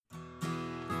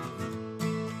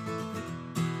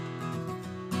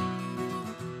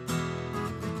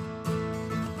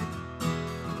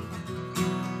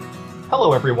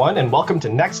Hello, everyone, and welcome to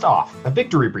Next Off, a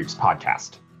Victory Briefs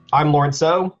podcast. I'm Lawrence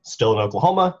So, still in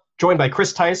Oklahoma, joined by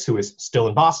Chris Tice, who is still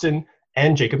in Boston,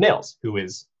 and Jacob Nails, who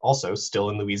is also still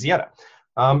in Louisiana.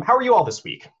 How are you all this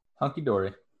week?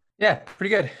 Hunky-dory. Yeah,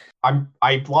 pretty good.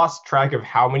 I've lost track of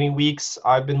how many weeks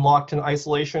I've been locked in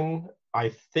isolation. I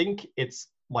think it's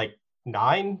like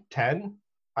 9, 10,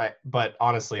 but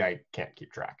honestly, I can't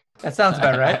keep track. That sounds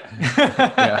about right.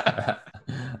 Yeah.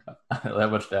 I don't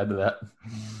have much to add to that.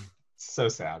 So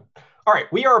sad. All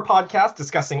right, we are a podcast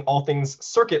discussing all things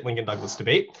Circuit Lincoln Douglas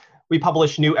debate. We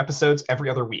publish new episodes every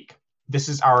other week. This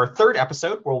is our third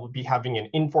episode where we'll be having an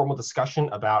informal discussion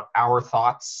about our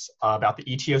thoughts about the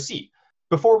ETOC.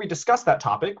 Before we discuss that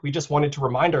topic, we just wanted to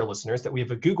remind our listeners that we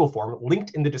have a Google form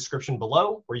linked in the description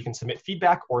below where you can submit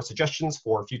feedback or suggestions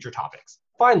for future topics.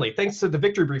 Finally, thanks to the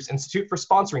Victory Briefs Institute for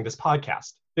sponsoring this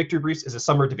podcast. Victory Briefs is a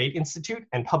summer debate institute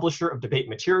and publisher of debate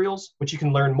materials, which you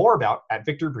can learn more about at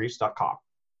victorybriefs.com.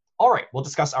 All right, we'll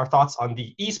discuss our thoughts on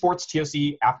the esports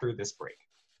TOC after this break.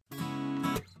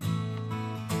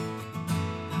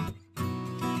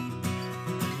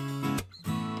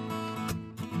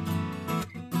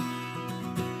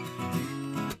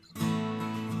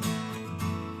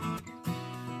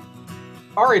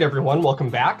 All right, everyone, welcome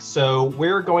back. So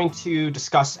we're going to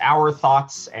discuss our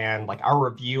thoughts and our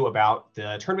review about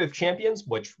the Tournament of Champions,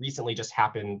 which recently just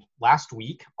happened last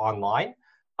week online.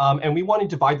 And we want to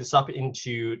divide this up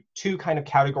into two kind of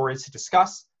categories to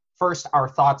discuss. First, our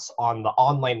thoughts on the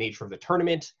online nature of the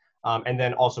tournament. And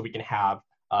then also we can have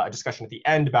a discussion at the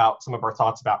end about some of our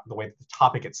thoughts about the way that the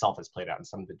topic itself has played out and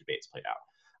some of the debates played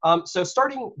out. So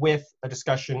starting with a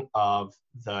discussion of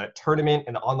the tournament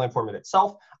and the online format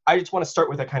itself, I just want to start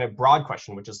with a kind of broad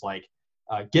question, which is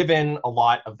given a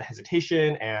lot of the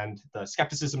hesitation and the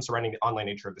skepticism surrounding the online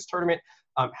nature of this tournament,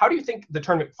 how do you think the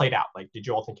tournament played out? Did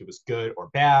you all think it was good or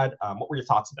bad? What were your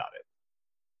thoughts about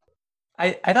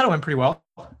it? I thought it went pretty well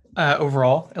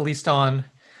overall, at least on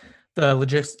the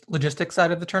logistics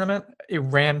side of the tournament. It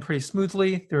ran pretty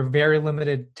smoothly. There were very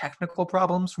limited technical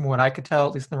problems from what I could tell,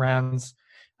 at least in the rounds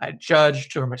I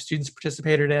judged or my students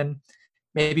participated in.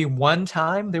 Maybe one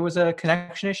time there was a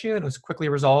connection issue and it was quickly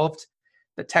resolved.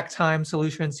 The tech time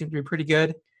solution seemed to be pretty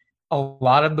good. A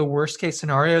lot of the worst case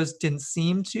scenarios didn't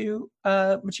seem to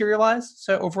materialize.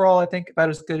 So overall, I think about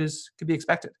as good as could be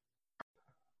expected.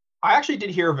 I actually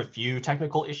did hear of a few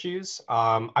technical issues.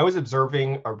 I was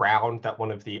observing a round that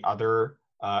one of the other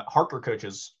Harker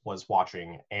coaches was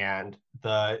watching, and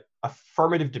the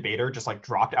affirmative debater just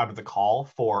dropped out of the call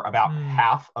for about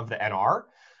half of the NR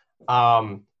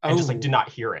and just did not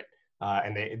hear it.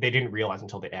 And they didn't realize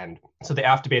until the end. So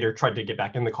the AF debater tried to get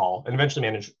back in the call and eventually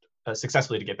managed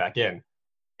successfully to get back in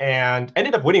and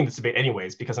ended up winning this debate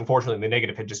anyways, because unfortunately the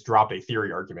negative had just dropped a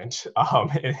theory argument.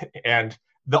 And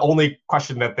the only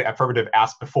question that the affirmative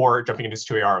asked before jumping into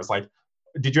 2AR was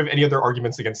did you have any other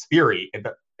arguments against theory in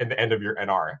the end of your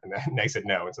NR? And then they said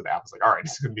no. And so the app was all right,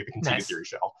 this is going to be the continued theory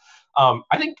shell.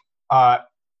 I think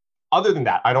other than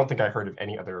that, I don't think I heard of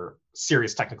any other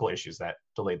serious technical issues that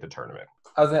delayed the tournament.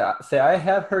 I was going to say, I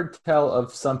have heard tell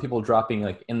of some people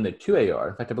dropping in the 2AR.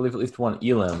 In fact, I believe at least one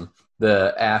elim,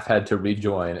 the AF had to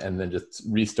rejoin and then just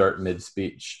restart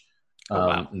mid-speech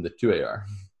in the 2AR.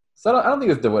 So I don't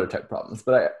think it's the water tech problems,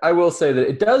 but I will say that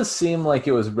it does seem like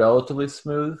it was relatively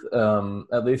smooth.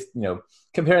 At least,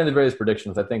 comparing the various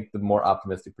predictions, I think the more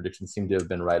optimistic predictions seem to have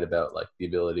been right about the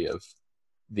ability of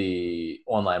the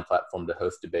online platform to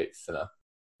host debates in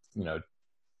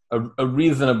a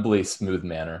reasonably smooth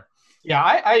manner. Yeah,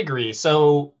 I agree.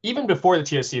 So even before the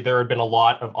TOC, there had been a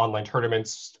lot of online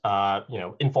tournaments,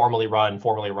 informally run,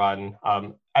 formally run.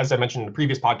 As I mentioned in the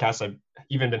previous podcast, I've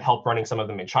even been help running some of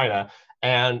them in China.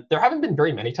 And there haven't been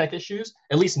very many tech issues,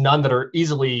 at least none that are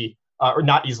easily or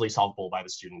not easily solvable by the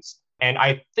students. And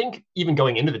I think even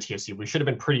going into the TOC, we should have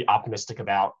been pretty optimistic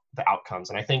about the outcomes.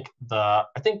 And I think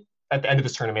at the end of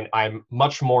this tournament, I'm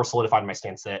much more solidified in my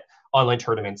stance that online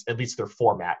tournaments, at least their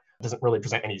format, doesn't really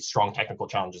present any strong technical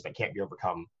challenges that can't be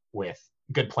overcome with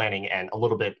good planning and a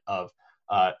little bit of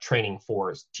training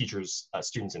for teachers,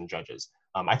 students, and judges.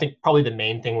 I think probably the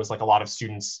main thing was a lot of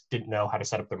students didn't know how to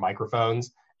set up their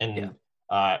microphones and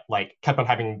kept on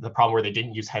having the problem where they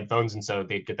didn't use headphones, and so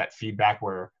they'd get that feedback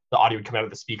where the audio would come out of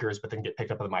the speakers but then get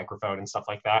picked up on the microphone and stuff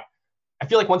like that. I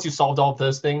feel like once you solved all of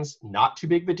those things, not too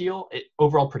big of a deal.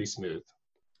 Overall pretty smooth.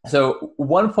 So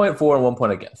 1 point for and 1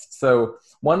 point against. So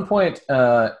 1 point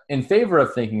in favor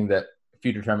of thinking that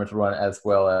future tournaments will run as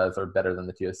well as or better than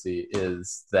the TOC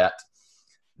is that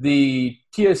the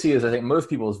TOC is, I think, most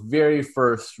people's very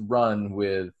first run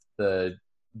with the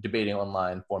debating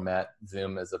online format,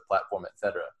 Zoom as a platform,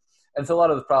 etc. And so a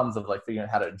lot of the problems of like figuring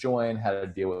out how to join, how to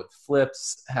deal with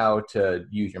flips, how to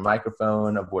use your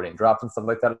microphone, avoiding drops and stuff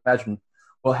like that, I imagine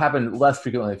will happen less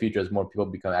frequently in the future as more people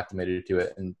become acclimated to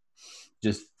it and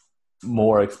just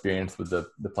more experience with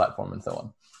the platform and so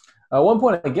on. One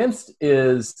point against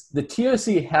is the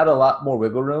TOC had a lot more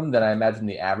wiggle room than I imagine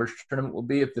the average tournament will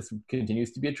be if this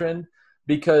continues to be a trend,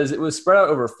 because it was spread out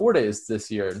over 4 days this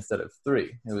year instead of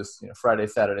 3. It was Friday,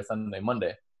 Saturday, Sunday,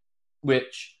 Monday,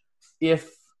 which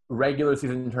if regular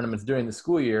season tournaments during the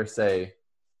school year, say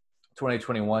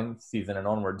 2021 season and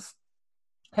onwards,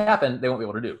 happen, they won't be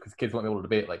able to do because kids won't be able to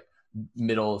debate like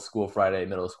middle school Friday,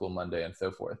 middle school Monday, and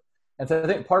so forth. And so I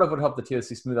think part of what helped the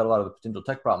TOC smooth out a lot of the potential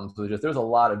tech problems was just there's a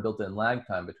lot of built-in lag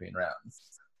time between rounds.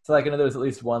 So like I know there was at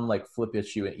least one like flip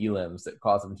issue in elims that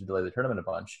caused them to delay the tournament a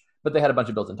bunch, but they had a bunch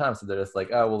of built-in time, so they're just like,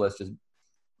 oh well, let's just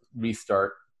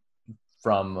restart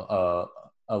from a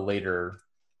later,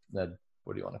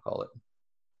 what do you want to call it?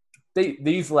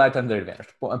 They use lag time to their advantage.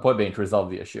 Point being to resolve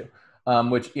the issue,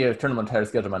 which tournament entire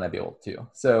schedule might not be able to.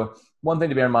 So one thing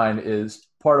to bear in mind is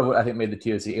part of what I think made the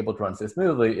TOC able to run so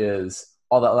smoothly is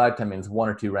all that lag time means 1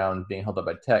 or 2 rounds being held up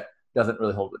by tech doesn't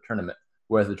really hold the tournament,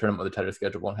 whereas the tournament with a tighter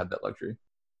schedule won't have that luxury.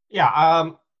 Yeah,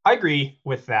 I agree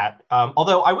with that.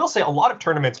 Although I will say a lot of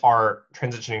tournaments are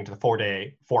transitioning to the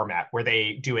 4-day format where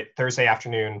they do it Thursday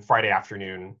afternoon, Friday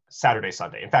afternoon, Saturday,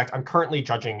 Sunday. In fact, I'm currently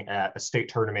judging at a state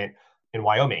tournament in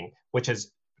Wyoming, which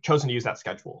has chosen to use that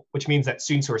schedule, which means that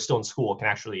students who are still in school can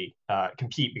actually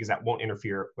compete because that won't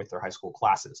interfere with their high school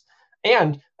classes.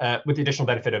 And with the additional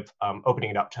benefit of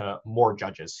opening it up to more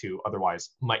judges who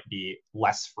otherwise might be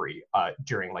less free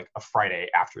during like a Friday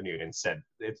afternoon instead.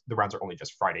 The rounds are only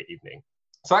just Friday evening.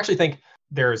 So I actually think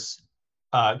there's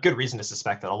good reason to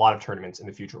suspect that a lot of tournaments in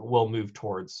the future will move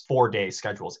towards 4-day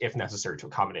schedules if necessary to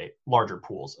accommodate larger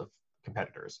pools of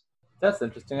competitors. That's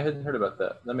interesting. I hadn't heard about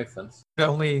that. That makes sense. It would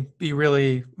only be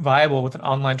really viable with an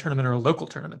online tournament or a local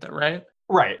tournament, though, right?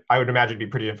 Right. I would imagine it'd be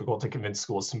pretty difficult to convince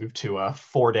schools to move to a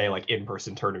 4-day like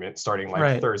in-person tournament starting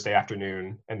like Thursday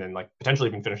afternoon and then like potentially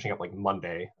even finishing up like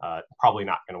Monday. Probably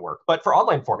not going to work. But for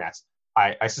online formats,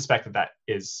 I suspect that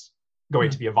is going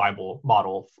to be a viable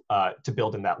model to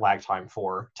build in that lag time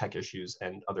for tech issues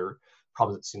and other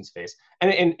problems that students face.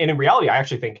 And in reality, I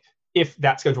actually think if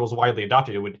that schedule is widely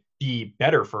adopted, it would be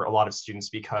better for a lot of students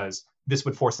because this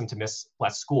would force them to miss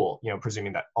less school,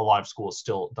 presuming that a lot of school is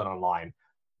still done online.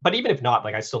 But even if not,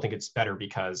 like I still think it's better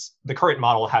because the current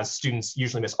model has students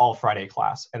usually miss all Friday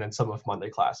class and then some of Monday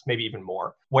class, maybe even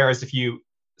more. Whereas if you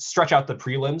stretch out the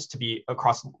prelims to be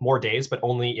across more days, but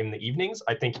only in the evenings,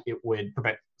 I think it would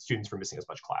prevent students from missing as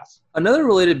much class. Another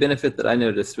related benefit that I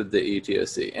noticed with the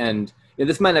ETOC, and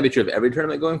this might not be true of every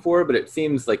tournament going forward, but it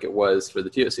seems like it was for the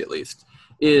TOC at least,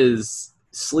 is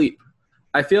sleep.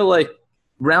 I feel like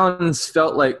rounds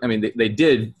felt like, they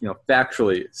did,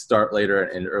 factually start later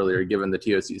and earlier given the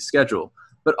TOC schedule,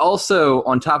 but also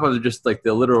on top of just like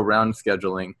the literal round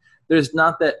scheduling, there's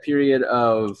not that period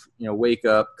of, wake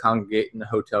up, congregate in the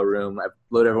hotel room,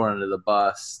 load everyone into the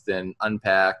bus, then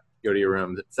unpack, go to your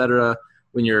rooms, etc.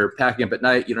 When you're packing up at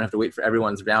night, you don't have to wait for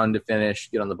everyone's round to finish,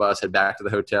 get on the bus, head back to the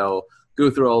hotel, go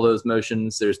through all those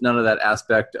motions. There's none of that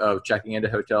aspect of checking into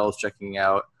hotels, checking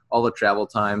out, all the travel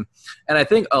time. And I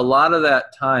think a lot of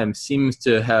that time seems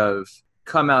to have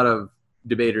come out of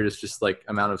debaters just like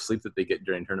amount of sleep that they get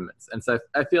during tournaments. And so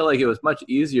I feel like it was much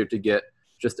easier to get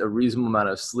just a reasonable amount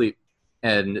of sleep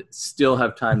and still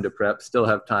have time to prep, still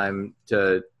have time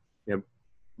to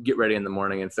get ready in the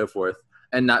morning and so forth,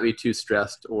 and not be too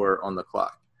stressed or on the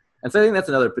clock. And so I think that's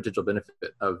another potential benefit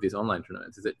of these online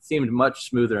tournaments is it seemed much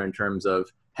smoother in terms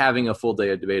of having a full day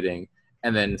of debating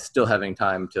and then still having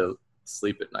time to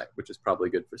sleep at night, which is probably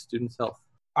good for students' health.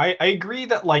 I agree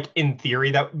that like in theory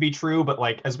that would be true, but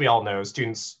like as we all know,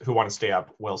 students who want to stay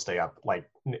up will stay up. Like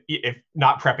if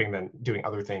not prepping, then doing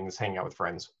other things, hanging out with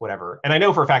friends, whatever. And I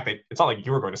know for a fact that it's not like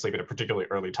you were going to sleep at a particularly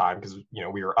early time because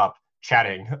we were up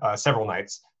chatting several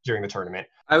nights during the tournament.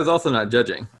 I was also not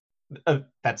judging.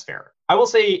 That's fair. I will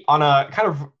say on a kind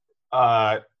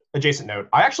of adjacent note,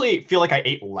 I actually feel like I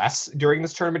ate less during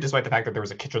this tournament, despite the fact that there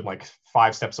was a kitchen like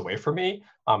 5 steps away from me.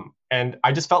 And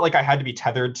I just felt like I had to be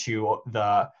tethered to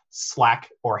the Slack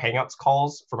or Hangouts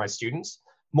calls for my students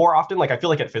more often. Like I feel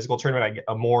like at physical tournament, I get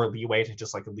a more leeway to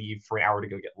just like leave for an hour to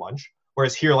go get lunch.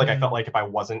 Whereas here, like I felt like if I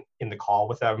wasn't in the call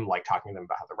with them, like talking to them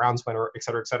about how the rounds went or et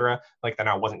cetera, like then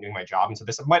I wasn't doing my job. And so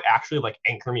this might actually like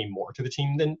anchor me more to the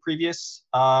team than previous,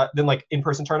 than like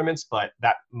in-person tournaments, but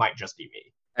that might just be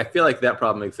me. I feel like that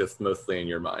problem exists mostly in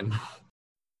your mind.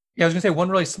 Yeah, I was going to say one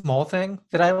really small thing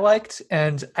that I liked,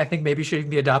 and I think maybe should even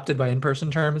be adopted by in-person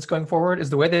tournaments going forward, is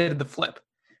the way they did the flip.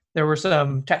 There were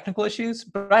some technical issues,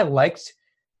 but I liked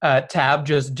Tab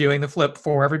just doing the flip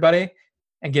for everybody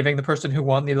and giving the person who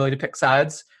won the ability to pick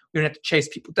sides. We don't have to chase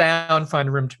people down, find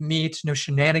a room to meet, no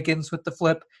shenanigans with the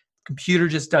flip. Computer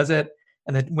just does it,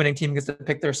 and the winning team gets to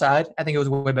pick their side. I think it was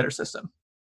a way better system.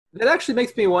 That actually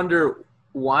makes me wonder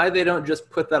why they don't just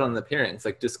put that on the pairings,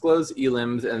 like disclose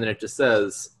elims, and then it just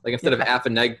says, like instead of AF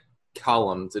and neg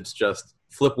columns, it's just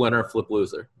flip winner, flip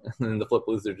loser. And then the flip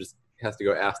loser just has to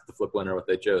go ask the flip winner what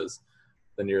they chose,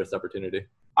 the nearest opportunity.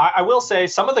 I will say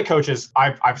some of the coaches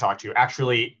I've talked to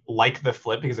actually like the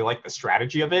flip because they like the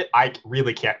strategy of it. I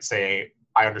really can't say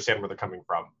I understand where they're coming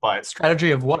from, but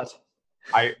strategy of what?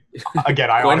 I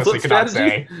honestly could not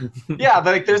say. Yeah,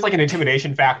 like there's like an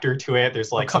intimidation factor to it.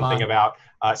 There's like something about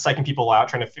psyching people out,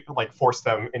 trying to like force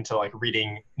them into like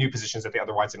reading new positions that they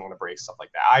otherwise didn't want to break, stuff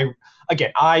like that.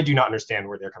 I do not understand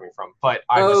where they're coming from, but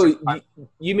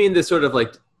you mean this sort of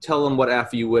like tell them what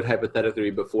AF you would hypothetically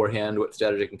beforehand, what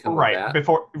strategy can come right with that?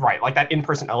 Before, right, like that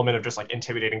in-person element of just like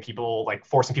intimidating people, like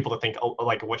forcing people to think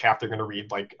like which half they're going to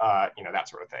read, like that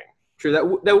sort of thing. Sure, that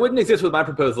wouldn't exist with my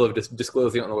proposal of just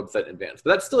disclosing on the website in advance.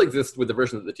 But that still exists with the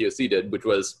version that the TOC did, which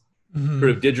was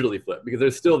sort of digitally flipped, because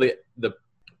there's still the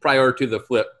prior to the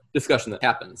flip discussion that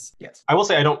happens. Yes, I will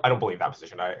say I don't believe that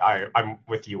position. I'm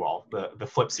with you all. The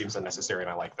flip seems unnecessary, and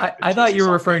I like that. I thought you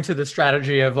were referring to the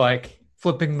strategy of like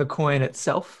flipping the coin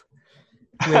itself.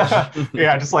 Which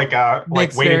yeah, just like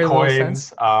weighted coins,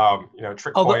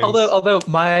 trick coins. Although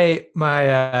my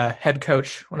head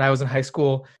coach when I was in high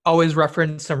school always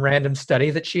referenced some random study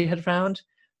that she had found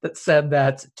that said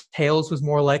that tails was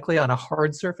more likely on a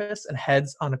hard surface and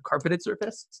heads on a carpeted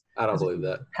surface. I don't believe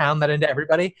that. Pound that into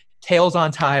everybody. Tails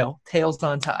on tile. Tails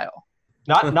on tile.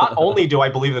 Not only do I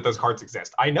believe that those cards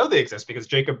exist, I know they exist because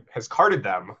Jacob has carded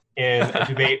them in a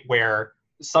debate where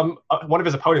one of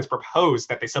his opponents proposed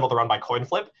that they settle the run by coin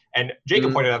flip, and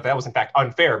Jacob pointed out that was in fact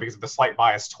unfair because of the slight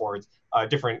bias towards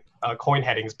different coin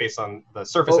headings based on the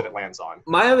surface that it lands on.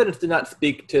 My evidence did not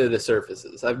speak to the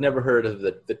surfaces. I've never heard of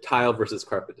the tile versus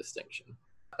carpet distinction.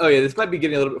 Oh yeah, this might be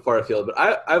getting a little bit far afield,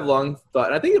 but I've long thought,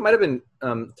 and I think it might have been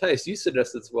Tice, you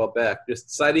suggested this a while back, just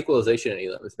side equalization in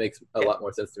elim. This makes a lot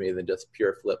more sense to me than just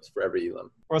pure flips for every elim.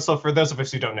 Well, so for those of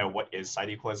us who don't know, what is side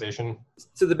equalization?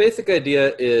 So the basic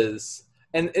idea is,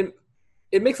 and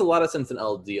it makes a lot of sense in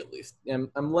LD at least.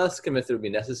 I'm less convinced it would be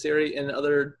necessary in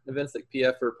other events like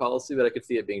PF or policy, but I could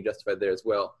see it being justified there as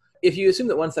well. If you assume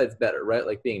that one side's better, right,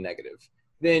 like being negative,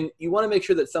 then you want to make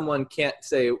sure that someone can't,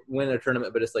 say, win a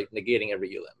tournament, but it's like negating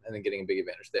every elim and then getting a big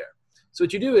advantage there. So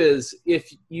what you do is,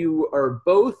 if you are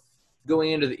both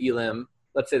going into the elim,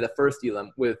 let's say the first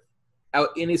elim, without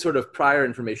any sort of prior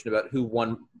information about who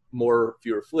won more or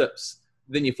fewer flips,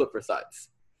 then you flip for sides.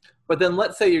 But then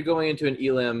let's say you're going into an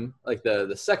elim, like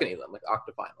the second elim, like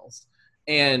octafinals,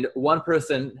 and one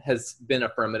person has been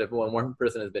affirmative and one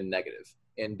person has been negative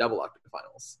in double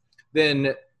octafinals.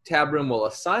 Then Tab Room will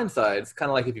assign sides, kind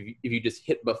of like if you just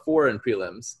hit before in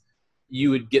prelims, you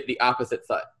would get the opposite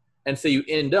side. And so you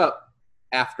end up,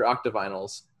 after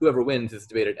octafinals, whoever wins is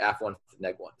debated AF once and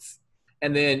neg once.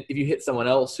 And then if you hit someone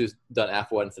else who's done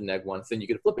AF once and neg once, then you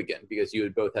could flip again because you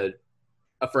had both had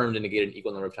affirmed and negated an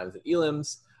equal number of times in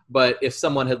elims. But if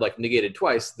someone had like negated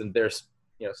twice, then they're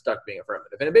stuck being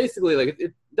affirmative. And it basically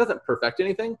it doesn't perfect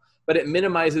anything, but it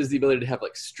minimizes the ability to have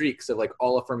like streaks of like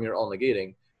all affirming or all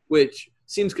negating, which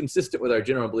seems consistent with our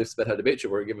general beliefs about how debate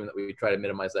should work, given that we try to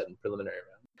minimize that in preliminary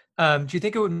round. Do you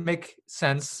think it would make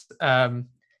sense in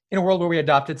a world where we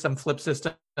adopted some flip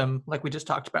system like we just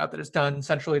talked about that is done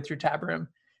centrally through Tab Room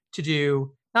to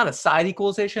do not a side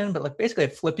equalization, but like basically a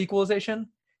flip equalization?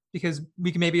 Because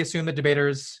we can maybe assume that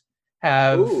debaters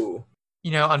have,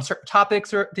 on certain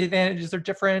topics or the advantages are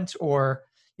different, or,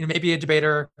 maybe a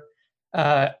debater,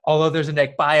 although there's a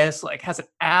neg bias, like has an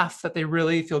AF that they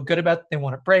really feel good about, they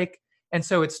want to break. And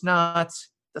so it's not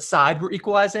the side we're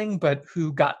equalizing, but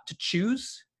who got to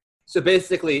choose. So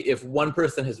basically, if one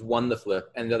person has won the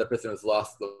flip and the other person has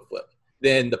lost the flip,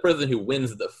 then the person who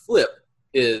wins the flip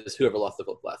is whoever lost the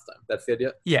flip last time. That's the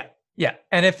idea? Yeah.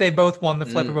 And if they both won the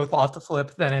flip or both lost the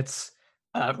flip, then it's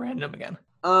random again.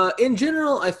 In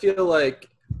general, I feel like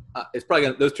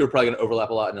those two are probably going to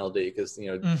overlap a lot in LD because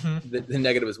the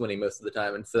negative is winning most of the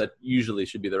time, and so that usually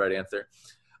should be the right answer.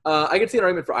 I can see an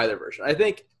argument for either version. I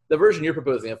think the version you're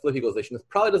proposing of flip equalization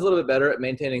probably does a little bit better at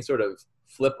maintaining sort of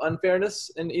flip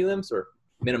unfairness in elims, or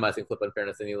minimizing flip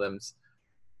unfairness in elims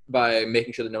by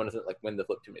making sure that no one doesn't win the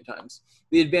flip too many times.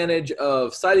 The advantage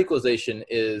of side equalization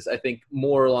is, I think,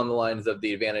 more along the lines of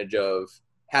the advantage of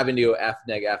having to go AF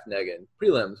neg in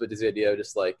prelims, which is the idea of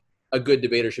just like a good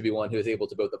debater should be one who is able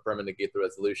to both affirm and negate the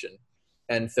resolution.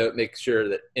 And so it makes sure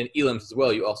that in elims as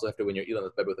well, you also have to win your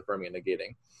elims by both affirming and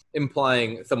negating,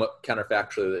 implying somewhat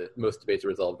counterfactually that most debates are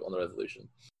resolved on the resolution.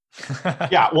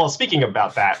 Yeah, well, speaking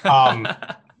about that,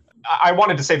 I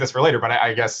wanted to save this for later, but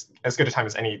I guess as good a time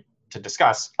as any to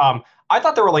discuss. I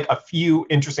thought there were like a few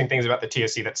interesting things about the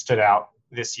TOC that stood out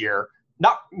this year,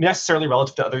 not necessarily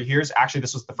relative to other years. Actually,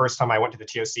 this was the first time I went to the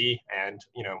TOC, and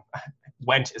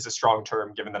went is a strong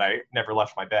term given that I never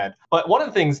left my bed. But one of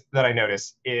the things that I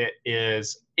noticed it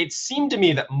seemed to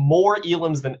me that more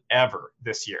elims than ever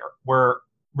this year were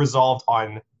resolved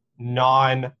on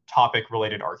non-topic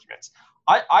related arguments.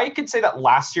 I could say that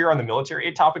last year on the military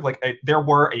aid topic, there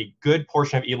were a good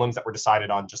portion of elims that were decided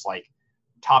on just like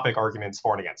topic arguments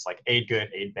for and against, like aid good,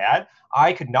 aid bad.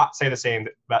 I could not say the same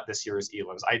about this year's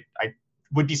elims. I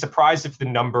would be surprised if the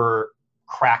number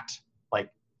cracked like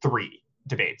 3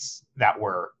 debates that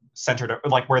were centered,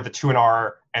 like where the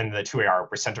 2NR and the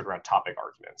 2AR were centered around topic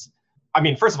arguments. I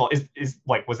mean, first of all,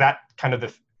 was that kind of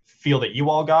the feel that you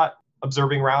all got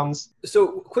observing rounds?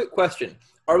 So, quick question: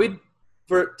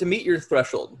 to meet your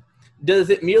threshold, does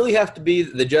it merely have to be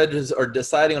that the judges are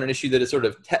deciding on an issue that is sort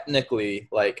of technically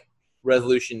like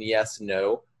resolution yes,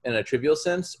 no in a trivial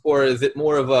sense, or is it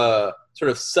more of a sort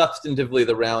of substantively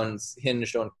the rounds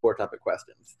hinged on core topic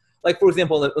questions? Like, for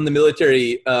example, on the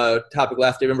military topic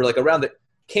last year, I remember like a round that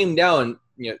came down,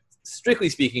 strictly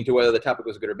speaking, to whether the topic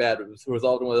was good or bad. It was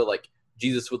resolved on whether like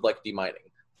Jesus would like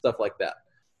demining, stuff like that.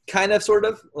 Kind of, sort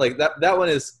of, like that one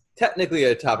is technically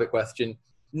a topic question,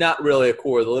 not really a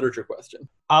core of the literature question.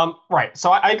 Right.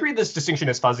 So I agree this distinction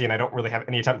is fuzzy, and I don't really have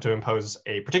any attempt to impose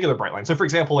a particular bright line. So for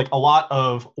example, like a lot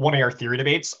of 1AR theory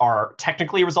debates are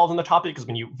technically resolved on the topic because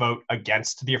when you vote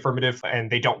against the affirmative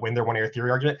and they don't win their 1AR theory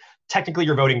argument, technically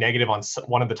you're voting negative on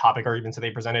one of the topic arguments that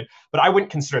they presented. But I wouldn't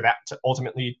consider that to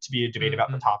ultimately to be a debate about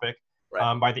the topic.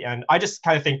 Right. By the end. I just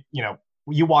kind of think,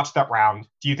 you watched that round.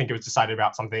 Do you think it was decided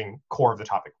about something core of the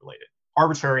topic related?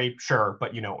 Arbitrary, sure,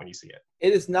 but you know it when you see it.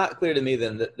 It is not clear to me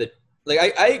then that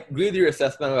I agree with your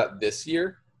assessment about this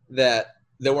year that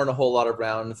there weren't a whole lot of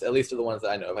rounds, at least of the ones that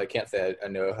I know of. I can't say I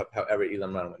know how every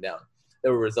elim round went down. They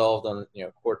were resolved on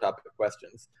core topic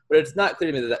questions, but it's not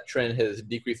clear to me that trend has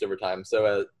decreased over time.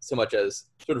 So much as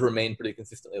sort of remained pretty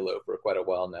consistently low for quite a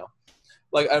while now.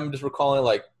 Like I'm just recalling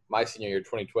like my senior year,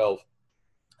 2012.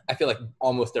 I feel like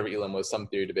almost every elim was some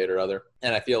theory debate or other,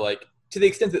 and I feel like to the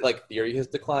extent that like theory has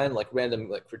declined, like random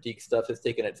like critique stuff has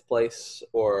taken its place,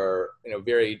 or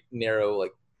very narrow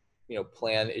like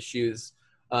plan issues,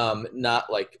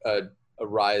 not like a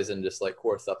rise in just like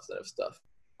core substantive stuff.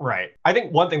 Right. I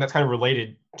think one thing that's kind of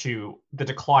related to the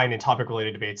decline in topic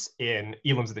related debates in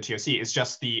elims of the TOC is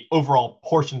just the overall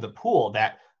portion of the pool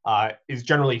that is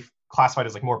generally classified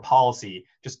as like more policy.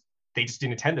 They just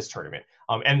didn't attend this tournament.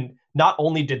 And not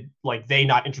only did like they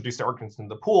not introduce their arguments into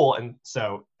the pool, and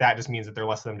so that just means that there are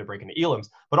less of them to break into elims,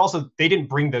 but also they didn't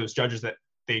bring those judges that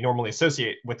they normally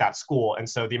associate with that school. And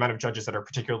so the amount of judges that are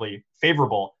particularly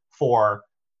favorable for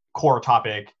core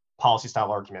topic policy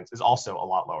style arguments is also a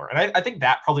lot lower. And I think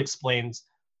that probably explains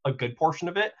a good portion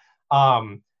of it.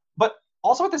 But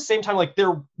also at the same time, like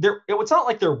it's not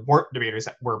like there weren't debaters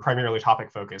that were primarily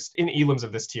topic focused in elims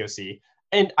of this TOC.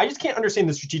 And I just can't understand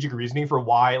the strategic reasoning for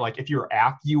why, like, if you're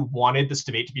AF, you wanted this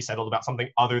debate to be settled about something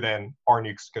other than are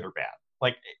nukes good or bad?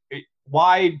 Like,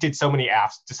 why did so many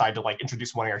AFs decide to, like,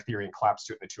 introduce 1AR theory and collapse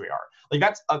to it in the 2AR? Like,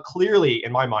 that's clearly,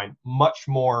 in my mind, much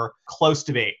more close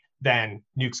debate than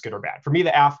nukes good or bad. For me,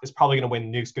 the AF is probably going to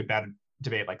win nukes good bad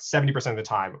debate like 70% of the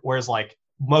time, whereas, like,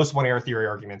 most 1AR theory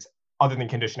arguments, other than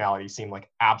conditionality, seem like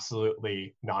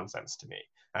absolutely nonsense to me.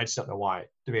 I just don't know why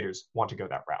debaters want to go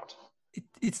that route.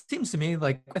 It seems to me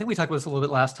like, I think we talked about this a little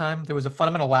bit last time, there was a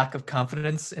fundamental lack of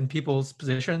confidence in people's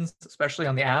positions, especially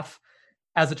on the AF.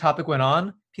 As the topic went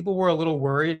on, people were a little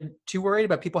too worried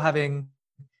about people having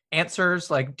answers,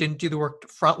 like didn't do the work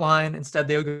frontline, instead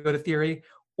they would go to theory.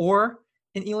 Or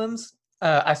in elims,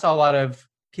 I saw a lot of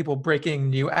people breaking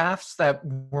new AFs that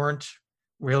weren't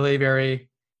really very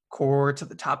core to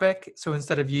the topic. So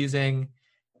instead of using,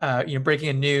 breaking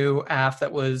a new AF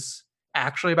that was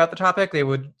actually about the topic, they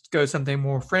would go something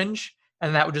more fringe,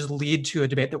 and that would just lead to a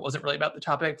debate that wasn't really about the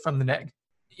topic from the neg.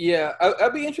 Yeah,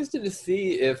 I'd be interested to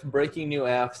see if breaking new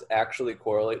AFs actually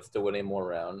correlates to winning more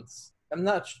rounds. I'm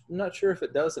not sure if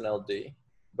it does in LD,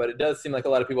 but it does seem like a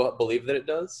lot of people believe that it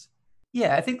does.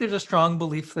 Yeah, I think there's a strong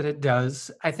belief that it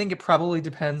does. I think it probably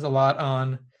depends a lot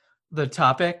on the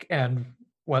topic and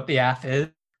what the AF is.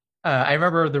 I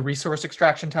remember the resource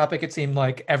extraction topic, it seemed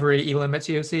like every elim at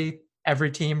TOC,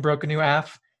 every team broke a new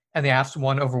AF, and the AFs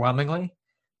won overwhelmingly.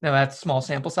 Now, that's small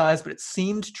sample size, but it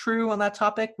seemed true on that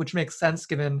topic, which makes sense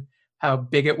given how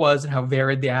big it was and how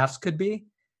varied the AFs could be.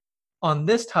 on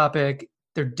this topic,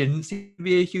 there didn't seem to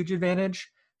be a huge advantage.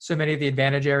 So many of the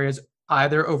advantage areas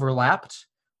either overlapped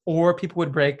or people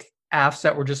would break AFs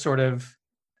that were just sort of,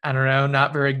 I don't know,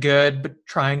 not very good, but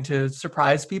trying to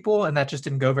surprise people. And that just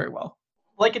didn't go very well.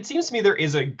 Like, it seems to me there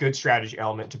is a good strategy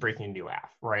element to breaking a new AF,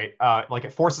 right? Like,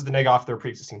 it forces the neg off their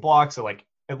pre-existing block. So, like,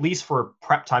 at least for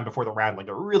prep time before the round, like,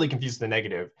 it really confuses the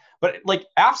negative. But, like,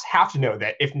 AFs have to know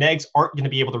that if negs aren't going to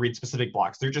be able to read specific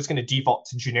blocks, they're just going to default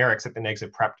to generics that the negs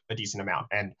have prepped a decent amount.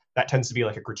 And that tends to be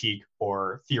like a critique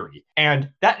or theory. And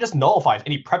that just nullifies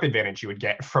any prep advantage you would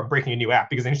get from breaking a new AF,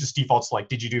 because then it just defaults to, like,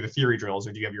 did you do the theory drills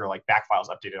or do you have your, like, back files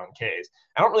updated on Ks?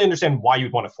 I don't really understand why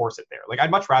you'd want to force it there. Like,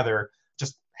 I'd much rather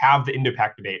just have the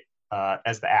Indo-Pac debate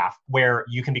as the AF, where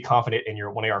you can be confident in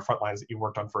your 1AR frontlines that you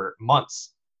worked on for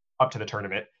months up to the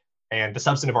tournament, and the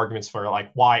substantive arguments for, like,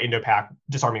 why Indo-Pac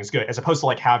disarming is good, as opposed to,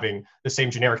 like, having the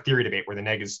same generic theory debate where the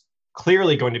neg is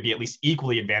clearly going to be at least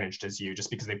equally advantaged as you,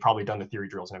 just because they've probably done the theory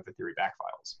drills and have the theory back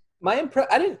files.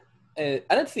 I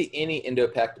didn't see any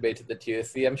Indo-Pac debates at the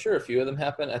TOC. I'm sure a few of them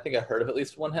happen. I think I heard of at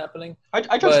least one happening. I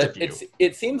judged a few.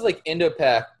 It seems like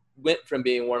Indo-Pac went from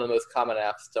being one of the most common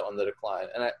AFs to on the decline.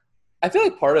 And I feel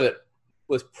like part of it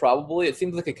was probably, it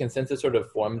seems like a consensus sort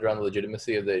of formed around the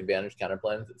legitimacy of the advantage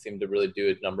counterplans that seemed to really do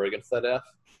a number against that F.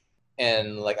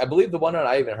 And, like, I believe the one that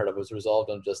I even heard of was resolved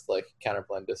on just, like,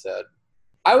 counterplan disad.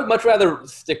 I would much rather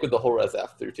stick with the whole res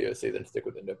F through TOC than stick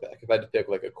with Indo-Pac. If I had to pick,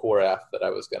 like, a core F that I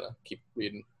was going to keep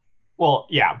reading. Well,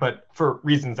 yeah, but for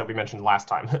reasons that we mentioned last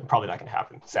time, probably not going to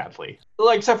happen, sadly.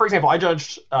 Like, so for example, I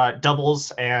judged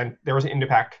doubles, and there was an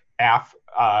Indo-Pac AF.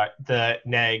 The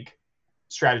neg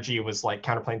strategy was, like,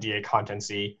 counterplane DA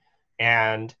contency,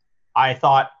 and I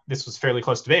thought this was fairly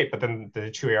close debate, but then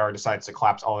the 2AR decides to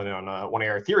collapse all in on a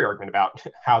 1AR theory argument about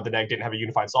how the neg didn't have a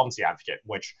unified solvency advocate,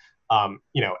 which,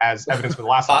 as evidence from the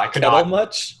last one, I could not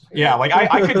much. Yeah, like,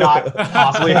 I could not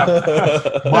possibly have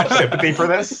much sympathy for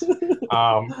this.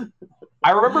 I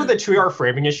remember the 2AR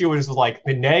framing issue was, like,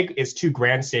 the neg is too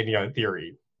grandstanding on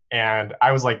theory, and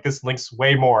I was like, this links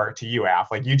way more to you,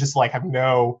 AF. Like, you just, like, have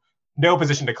no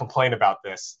position to complain about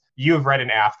this. You have read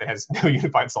an AF that has no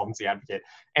unified solvency advocate.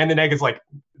 And the neg is, like,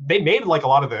 they made, like, a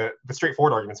lot of the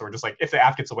straightforward arguments that were just like, if the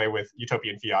AF gets away with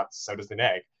utopian fiat, so does the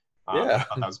neg. Yeah. I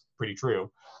thought that was pretty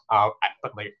true.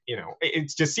 But, like,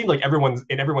 it just seemed like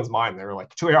in everyone's mind, they were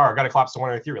like, 2AR, got to collapse to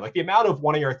 1AR theory. Like, the amount of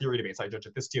 1AR theory debates I judged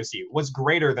at this TOC was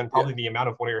greater than probably the amount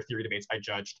of 1AR theory debates I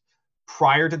judged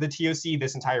prior to the TOC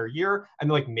this entire year,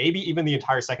 and, like, maybe even the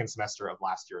entire second semester of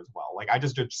last year as well. Like, I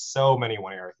just judged so many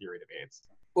 1AR theory debates.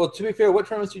 Well, to be fair, what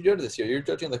tournaments did you judge this year? You're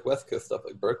judging, like, West Coast stuff,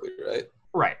 like Berkeley, right?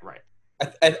 Right.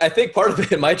 I think part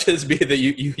of it might just be that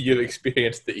you've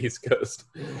experienced the East Coast.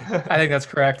 I think that's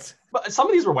correct. But some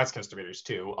of these were West Coast debaters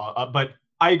too. But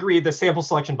I agree, the sample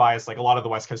selection bias, like, a lot of the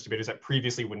West Coast debaters that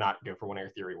previously would not go for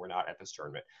 1AR theory were not at this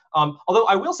tournament. Although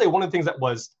I will say one of the things that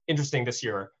was interesting this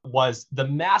year was the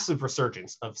massive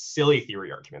resurgence of silly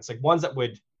theory arguments, like ones that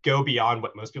would go beyond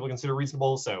what most people consider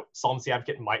reasonable. So solvency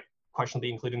advocate might questionably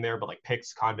be included in there, but, like,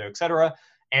 Pix, Kondo, etc.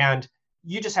 And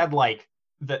you just had, like,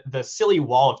 the silly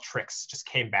wall of tricks just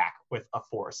came back with a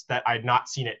force that I'd not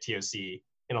seen at TOC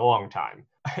in a long time.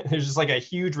 There's just, like, a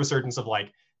huge resurgence of,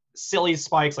 like, silly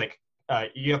spikes. Like,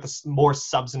 you have the more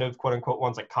substantive, quote unquote,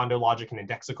 ones like Kondo logic and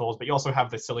indexicals, but you also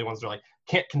have the silly ones that are like,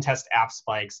 can't contest AF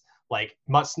spikes, like,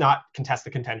 must not contest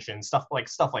the contention, stuff like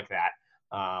that.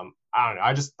 I don't know.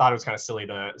 I just thought it was kind of silly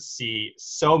to see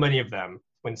so many of them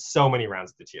win so many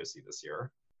rounds at the TOC this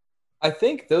year. I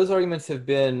think those arguments have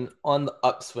been on the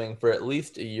upswing for at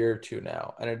least a year or two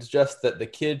now, and it's just that the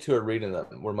kids who are reading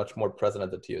them were much more present at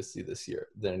the TOC this year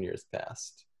than in years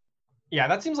past. Yeah,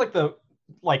 that seems like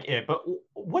it. But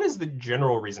what is the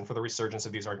general reason for the resurgence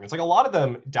of these arguments? Like, a lot of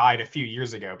them died a few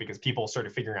years ago because people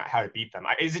started figuring out how to beat them.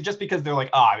 Is it just because they're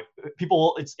like,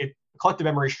 people, collective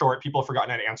memory short, people have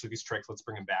forgotten how to answer these tricks, let's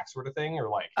bring them back, sort of thing? Or,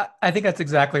 like, I think that's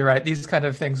exactly right. These kind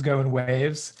of things go in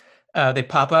waves. They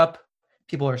pop up.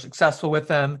 People are successful with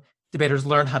them. Debaters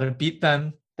learn how to beat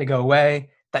them. They go away.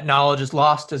 That knowledge is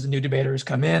lost as new debaters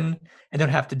come in and don't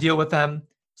have to deal with them.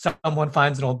 Someone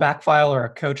finds an old back file or a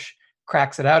coach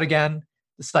cracks it out again.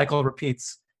 The cycle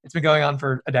repeats. It's been going on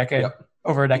for a decade,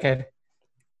 over a decade.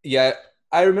 Yeah,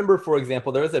 I remember, for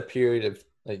example, there was a period of,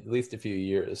 like, at least a few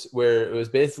years where it was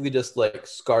basically just, like,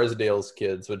 Scarsdale's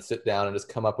kids would sit down and just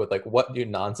come up with, like, what new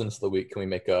nonsense of the week can we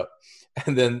make up?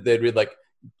 And then they'd read, like,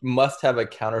 must have a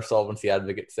counter solvency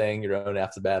advocate saying your own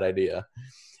AF's a bad idea.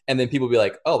 And then people be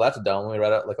like, oh, that's dumb. Let me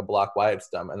write out, like, a block why it's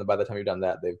dumb. And then by the time you've done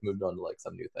that, they've moved on to, like,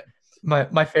 some new thing.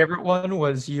 My favorite one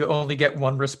was you only get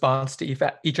one response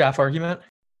to each AF argument.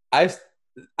 I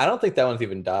don't think that one's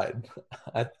even died.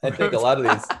 I think a lot of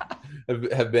these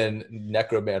have been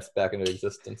necromanced back into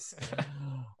existence.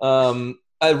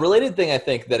 A related thing I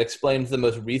think that explains the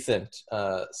most recent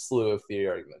slew of theory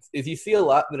arguments is you see a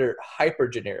lot that are hyper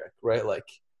generic, right? Like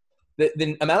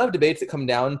the amount of debates that come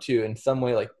down to in some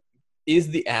way, like, is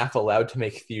the AF allowed to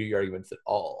make theory arguments at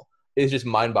all, is just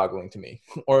mind-boggling to me.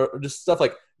 Or just stuff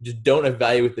like, just don't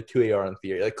evaluate the 2AR in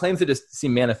theory. Like claims that just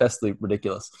seem manifestly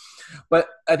ridiculous. But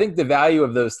I think the value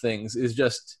of those things is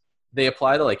just they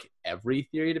apply to like every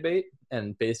theory debate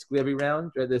and basically every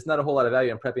round. Right? There's not a whole lot of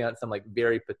value in prepping out some like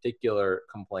very particular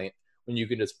complaint when you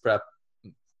can just prep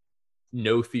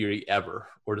no theory ever,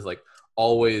 or just like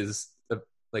always,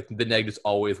 like the neg just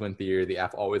always win theory, the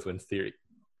AF always wins theory.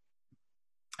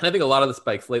 And I think a lot of the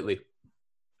spikes lately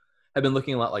have been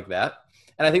looking a lot like that.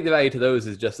 And I think the value to those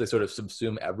is just they sort of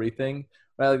subsume everything.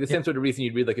 Right? Like the same sort of reason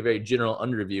you'd read like a very general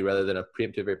underreview rather than a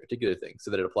preempt to a very particular thing,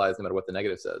 so that it applies no matter what the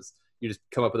negative says. You just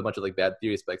come up with a bunch of like bad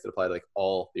theory spikes that apply to like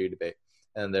all theory debate,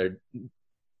 and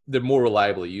they're more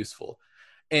reliably useful.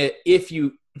 And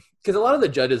because a lot of the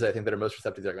judges I think that are most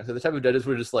receptive to arguments are the type of judges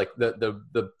where just like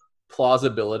the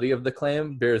plausibility of the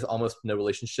claim bears almost no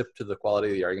relationship to the quality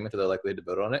of the argument, or they're likely to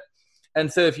vote on it.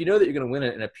 And so if you know that you're going to win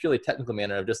it in a purely technical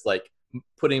manner of just like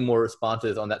putting more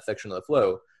responses on that section of the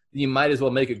flow, you might as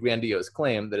well make a grandiose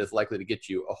claim that is likely to get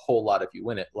you a whole lot if you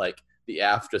win it. Like the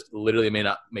AF just literally may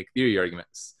not make theory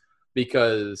arguments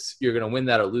because you're going to win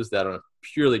that or lose that on a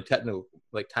purely technical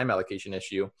like time allocation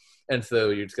issue. And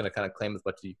so you're just going to kind of claim as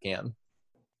much as you can.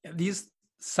 These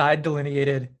side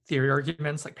delineated theory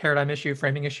arguments, like paradigm issue,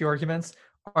 framing issue arguments,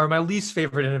 are my least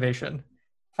favorite innovation,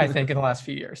 I think, in the last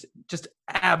few years. Just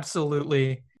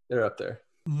absolutely, they're up there.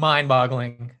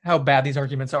 Mind-boggling how bad these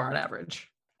arguments are on average,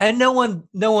 and no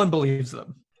one believes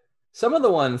them. Some of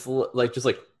the ones like just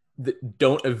like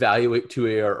don't evaluate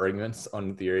 2AR arguments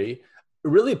on theory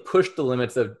really push the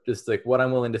limits of just like what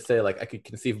I'm willing to say. Like I could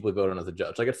conceivably vote on as a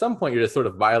judge. Like at some point, you're just sort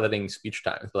of violating speech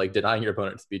times, like denying your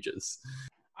opponent's speeches.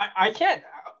 I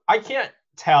can't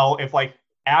tell if like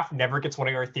AF never gets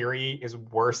 1AR theory is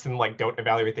worse than like don't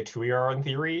evaluate the 2AR on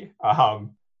theory.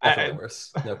 Definitely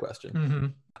worse, no question.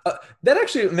 Mm-hmm. That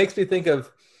actually makes me think of,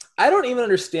 I don't even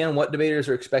understand what debaters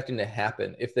are expecting to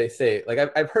happen if they say, like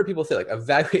I've heard people say like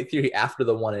evaluate theory after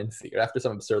the 1NC or after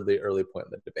some absurdly early point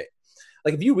in the debate.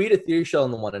 Like if you read a theory shell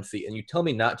in the 1NC and you tell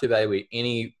me not to evaluate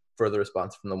any further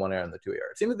response from the 1AR and the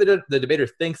 2AR, it seems that the debater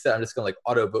thinks that I'm just going to like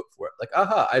auto vote for it. Like,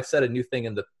 aha, I've said a new thing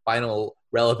in the final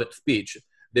relevant speech,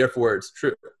 therefore it's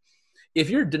true.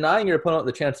 If you're denying your opponent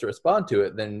the chance to respond to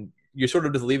it, then you're sort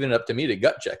of just leaving it up to me to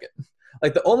gut check it.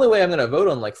 Like the only way I'm going to vote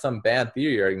on like some bad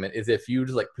theory argument is if you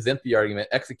just like present the argument,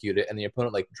 execute it, and the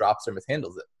opponent like drops or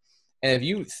mishandles it. And if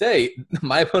you say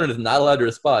my opponent is not allowed to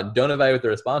respond, don't evaluate the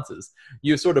responses,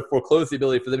 you sort of foreclose the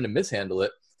ability for them to mishandle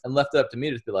it and left it up to me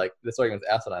to just be like, this argument's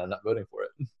asinine, I'm not voting for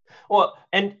it. Well,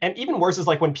 and even worse is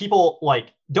like when people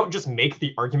like don't just make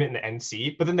the argument in the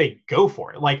NC, but then they go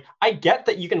for it. Like I get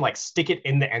that you can like stick it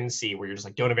in the NC where you're just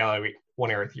like, don't evaluate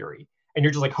 1AR theory. And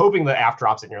you're just like hoping the AF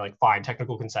drops it and you're like, fine,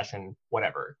 technical concession,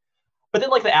 whatever. But then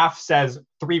like the AF says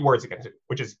 3 words against it,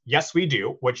 which is, yes, we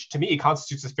do, which to me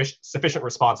constitutes sufficient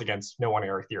response against no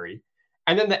 1AR theory.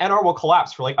 And then the NR will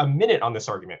collapse for like a minute on this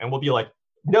argument and we'll be like,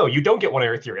 no, you don't get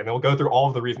 1AR theory. And then we'll go through all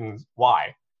of the reasons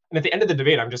why. And at the end of the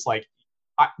debate, I'm just like,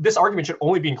 this argument should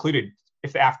only be included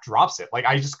if the AF drops it. Like,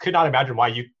 I just could not imagine why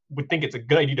you would think it's a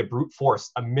good idea to brute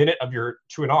force a minute of your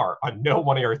 2NR on no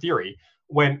 1AR theory,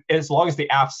 when as long as the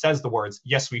AF says the words,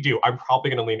 yes, we do, I'm probably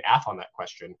going to lean AF on that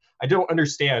question. I don't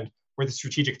understand where the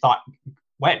strategic thought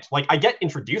went. Like, I get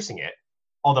introducing it,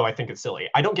 although I think it's silly.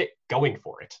 I don't get going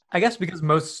for it. I guess because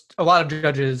a lot of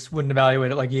judges wouldn't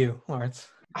evaluate it like you, Lawrence.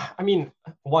 I mean,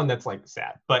 one, that's like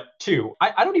sad, but two,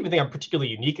 I don't even think I'm particularly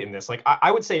unique in this. Like,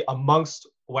 I would say amongst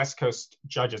West Coast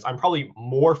judges, I'm probably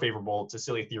more favorable to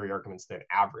silly theory arguments than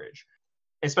average,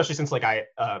 especially since like I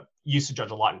used to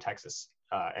judge a lot in Texas,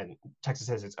 and Texas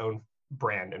has its own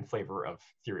brand and flavor of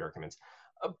theory arguments.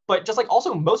 But just like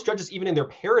also most judges, even in their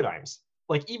paradigms,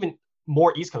 like even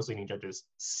more East Coast leaning judges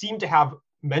seem to have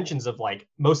mentions of like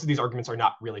most of these arguments are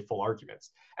not really full arguments.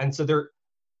 And so they're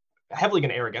heavily going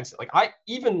to err against it. Like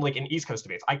even like in East Coast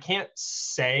debates, I can't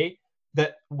say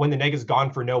that when the neg is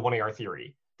gone for no 1AR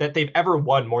theory, that they've ever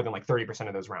won more than like 30%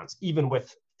 of those rounds, even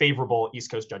with favorable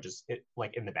East Coast judges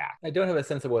like in the back. I don't have a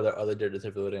sense of whether other judges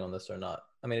are voting on this or not.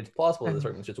 I mean, it's plausible that this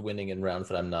argument's just winning in rounds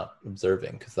that I'm not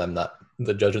observing because I'm not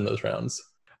the judge in those rounds.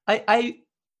 I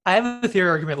have a theory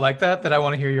argument like that I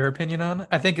want to hear your opinion on.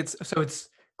 I think it's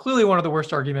clearly one of the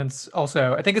worst arguments.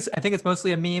 Also, I think it's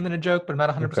mostly a meme and a joke, but I'm not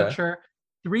 100% sure.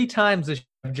 3 times this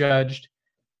judged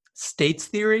states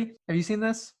theory. Have you seen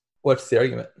this? What's the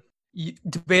argument?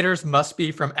 debaters must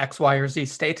be from X, Y, or Z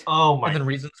state. Oh my and then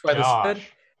reasons why this is good.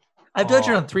 gosh. I've judged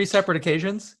it on 3 separate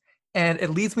occasions, and it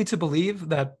leads me to believe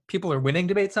that people are winning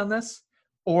debates on this,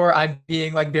 or I'm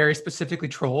being like very specifically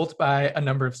trolled by a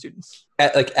number of students.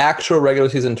 At like actual regular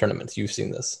season tournaments, you've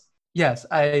seen this. Yes,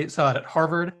 I saw it at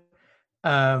Harvard.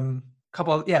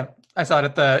 I saw it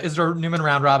at the Isidore Newman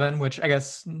round robin, which I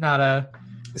guess not a.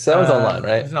 So that was online,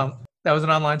 right? That was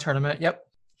an online tournament. Yep.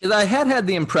 Because I had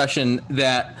the impression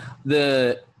that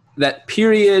that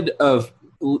period of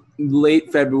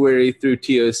late February through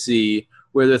TOC,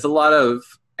 where there's a lot of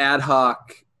ad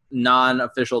hoc,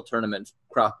 non-official tournaments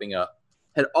cropping up,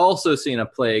 had also seen a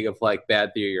plague of like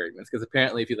bad theory arguments. Because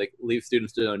apparently, if you like leave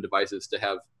students to their own devices to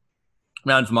have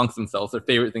rounds amongst themselves, their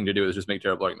favorite thing to do is just make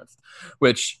terrible arguments.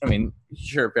 Which, I mean,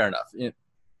 sure, fair enough.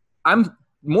 I'm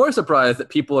more surprised that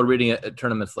people are reading it at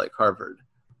tournaments like Harvard.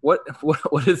 What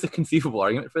is the conceivable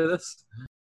argument for this?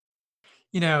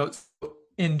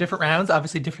 In different rounds,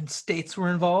 obviously different states were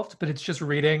involved, but it's just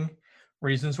reading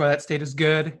reasons why that state is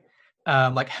good.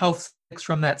 Like health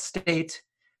from that state,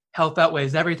 health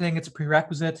outweighs everything. It's a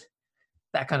prerequisite,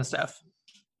 that kind of stuff.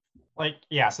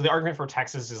 So the argument for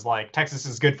Texas is like, Texas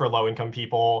is good for low-income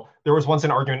people. There was once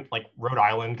an argument like Rhode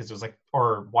Island, because it was like,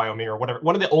 or Wyoming or whatever,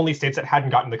 one of the only states that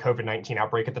hadn't gotten the COVID-19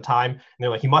 outbreak at the time. And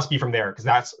they're like, you must be from there,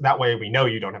 because that way we know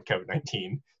you don't have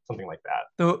COVID-19, something like that.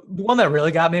 The one that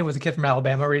really got me was a kid from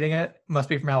Alabama reading it. Must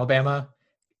be from Alabama.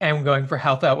 And going for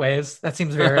health outweighs. That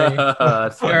seems very,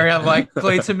 very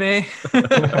unlikely to me.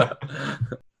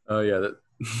 Oh, yeah.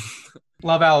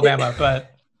 Love Alabama,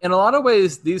 but... In a lot of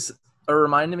ways, these are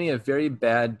reminding me of very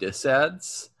bad diss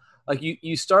ads. Like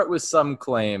you start with some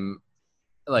claim,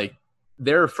 like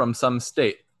they're from some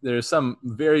state. There's some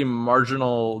very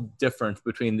marginal difference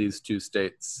between these two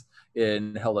states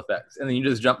in health effects. And then you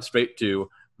just jump straight to,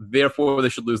 therefore they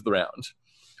should lose the round.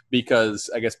 Because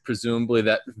I guess presumably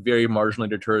that very marginally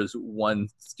deters one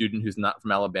student who's not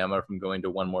from Alabama from going to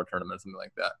one more tournament or something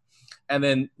like that. And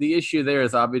then the issue there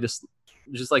is obviously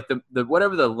just like the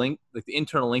whatever the link, like the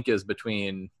internal link is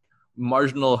between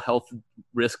marginal health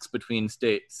risks between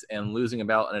states and losing a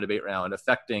ballot in a debate round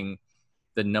affecting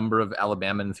the number of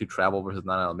Alabamans who travel versus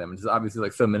non-Alabamans is obviously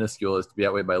like so minuscule as to be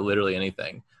outweighed by literally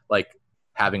anything, like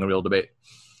having a real debate.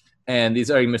 And these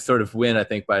arguments sort of win, I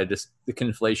think, by just the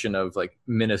conflation of like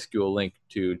minuscule link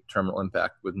to terminal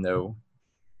impact with no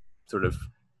sort of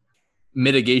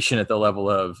mitigation at the level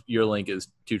of your link is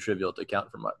too trivial to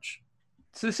account for much.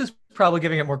 So this is probably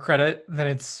giving it more credit than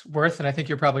it's worth, and I think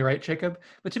you're probably right, Jacob.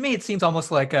 But to me, it seems almost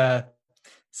like a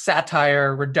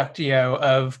satire reductio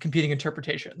of competing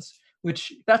interpretations,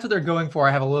 which if that's what they're going for,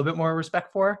 I have a little bit more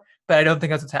respect for, but I don't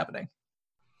think that's what's happening.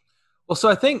 Well, so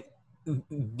I think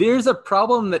there's a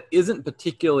problem that isn't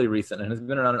particularly recent and has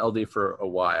been around in LD for a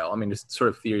while. I mean, just sort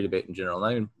of theory debate in general,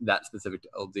 not even that specific to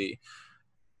LD,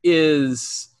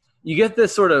 is you get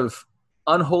this sort of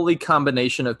unholy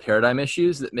combination of paradigm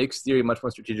issues that makes theory much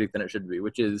more strategic than it should be,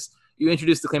 which is you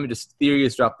introduce the claim that just theory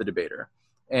has dropped the debater,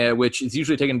 which is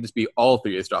usually taken to just be all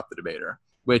theory has dropped the debater,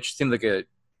 which seems like an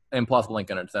implausible link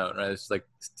on its own, right? It's like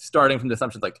starting from the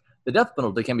assumptions like the death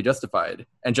penalty can be justified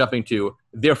and jumping to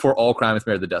therefore all crimes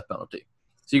merit the death penalty.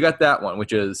 So you got that one,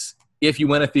 which is if you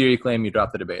win a theory claim, you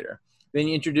drop the debater. Then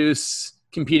you introduce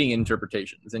competing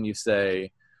interpretations and you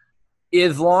say,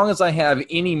 as long as I have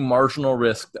any marginal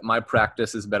risk that my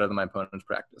practice is better than my opponent's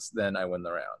practice, then I win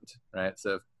the round, right?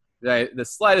 So the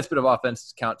slightest bit of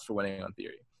offense counts for winning on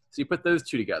theory. So you put those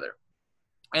two together.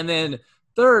 And then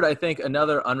third, I think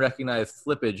another unrecognized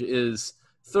slippage is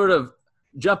sort of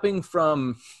jumping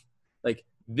from like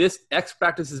this X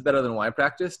practice is better than Y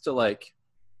practice to like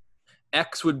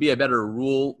X would be a better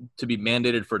rule to be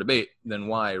mandated for debate than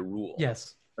Y rule.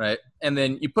 Yes. Right? And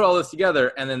then you put all this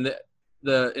together and then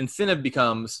the incentive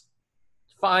becomes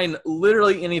find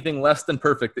literally anything less than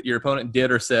perfect that your opponent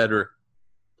did or said or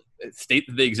state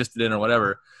that they existed in or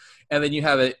whatever. And then you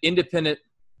have an independent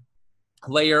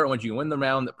layer on which you win the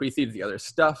round that precedes the other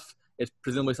stuff. It's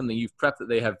presumably something you've prepped that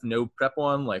they have no prep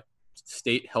on, like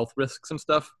state health risks and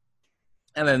stuff.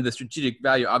 And then the strategic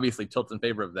value obviously tilts in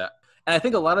favor of that. And I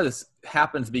think a lot of this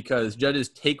happens because judges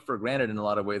take for granted in a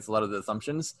lot of ways a lot of the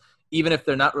assumptions, even if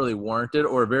they're not really warranted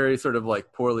or very sort of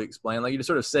like poorly explained. Like you just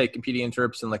sort of say competing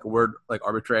interps and like a word like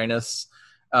arbitrariness,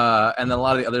 and then a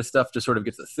lot of the other stuff just sort of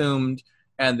gets assumed.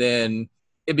 And then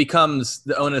it becomes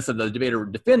the onus of the debater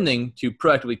defending to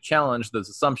proactively challenge those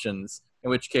assumptions, in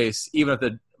which case, even if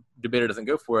the debater doesn't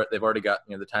go for it, they've already got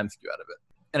the time skew out of it.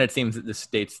 And it seems that the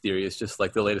state's theory is just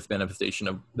like the latest manifestation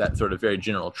of that sort of very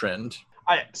general trend.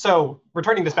 So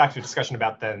returning this back to a discussion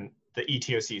about then the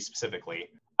ETOC specifically,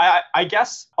 I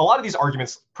guess a lot of these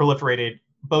arguments proliferated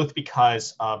both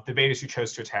because of the debaters who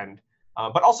chose to attend,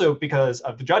 but also because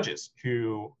of the judges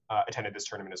who attended this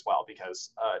tournament as well,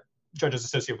 because judges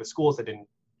associated with schools that didn't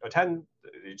attend,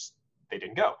 they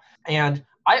didn't go. And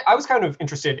I was kind of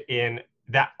interested in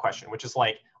that question, which is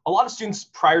like, a lot of students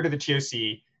prior to the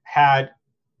TOC had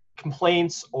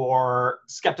complaints or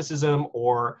skepticism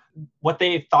or what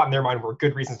they thought in their mind were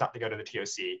good reasons not to go to the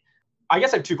TOC. I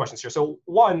guess I have two questions here. So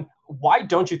one, why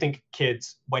don't you think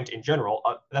kids went in general?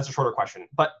 That's a shorter question.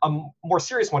 But a more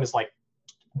serious one is like,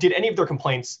 did any of their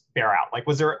complaints bear out? Like,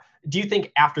 do you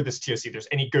think after this TOC, there's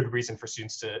any good reason for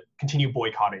students to continue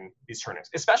boycotting these tournaments?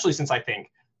 Especially since I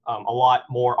think a lot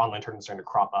more online tournaments are going to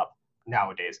crop up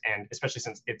nowadays, and especially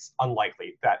since it's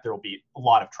unlikely that there will be a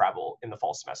lot of travel in the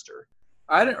fall semester.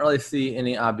 I didn't really see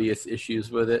any obvious issues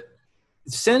with it.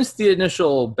 Since the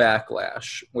initial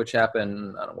backlash, which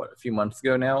happened, I don't know, a few months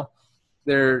ago now,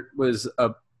 there was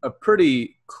a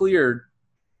pretty clear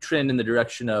trend in the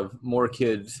direction of more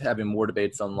kids having more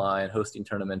debates online, hosting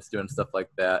tournaments, doing stuff like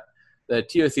that. The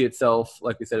TOC itself,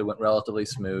 like we said, it went relatively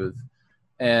smooth.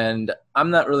 And I'm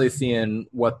not really seeing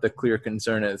what the clear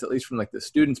concern is, at least from like the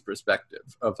student's perspective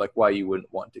of like why you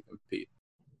wouldn't want to compete.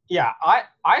 Yeah,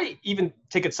 I even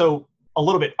take it a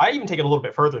little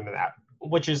bit further than that,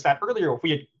 which is that earlier we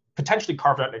had potentially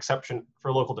carved out an exception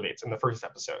for local debates in the first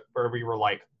episode, where we were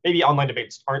like, maybe online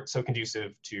debates aren't so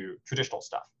conducive to traditional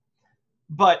stuff.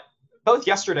 But both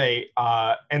yesterday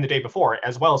and the day before,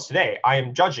 as well as today, I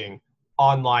am judging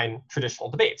online traditional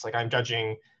debates. Like, I'm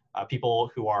judging people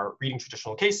who are reading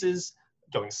traditional cases,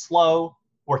 going slow,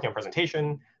 working on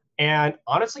presentation. And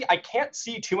honestly, I can't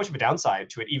see too much of a downside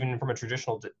to it, even from a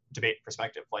traditional debate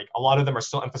perspective. Like, a lot of them are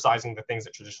still emphasizing the things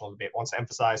that traditional debate wants to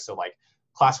emphasize. So like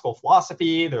classical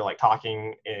philosophy, they're like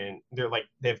talking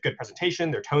they have good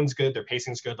presentation, their tone's good, their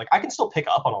pacing's good. Like, I can still pick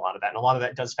up on a lot of that. And a lot of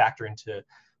that does factor into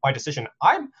my decision.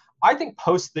 I think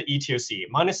post the ETOC,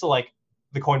 minus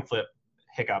the coin flip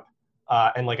hiccup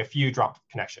and like a few dropped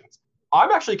connections, I'm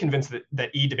actually convinced that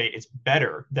e-debate is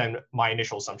better than my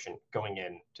initial assumption going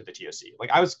into the TOC. Like,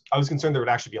 I was concerned there would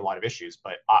actually be a lot of issues,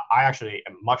 but I actually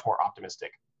am much more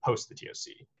optimistic post the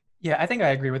TOC. Yeah, I think I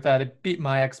agree with that. It beat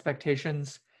my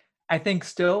expectations. I think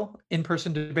still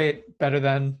in-person debate better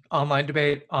than online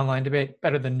debate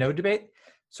better than no debate.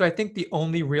 So I think the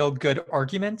only real good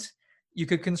argument you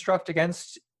could construct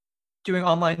against doing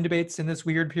online debates in this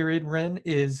weird period we're in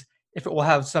is if it will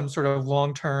have some sort of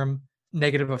long-term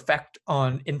negative effect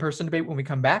on in-person debate when we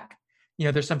come back. You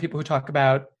know, there's some people who talk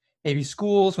about maybe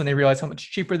schools, when they realize how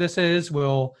much cheaper this is,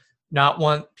 will not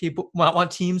want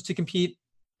teams to compete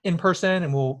in person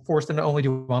and will force them to only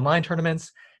do online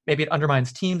tournaments. Maybe it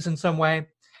undermines teams in some way.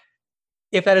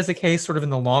 If that is the case, sort of in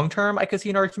the long term, I could see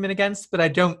an argument against, but I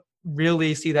don't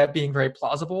really see that being very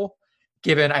plausible,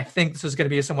 given I think this is going to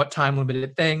be a somewhat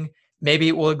time-limited thing. Maybe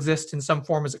it will exist in some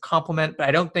form as a complement, but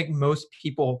I don't think most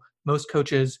people, most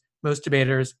coaches, most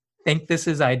debaters think this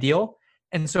is ideal.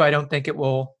 And so I don't think it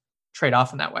will trade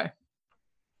off in that way.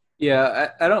 Yeah,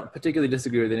 I don't particularly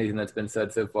disagree with anything that's been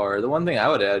said so far. The one thing I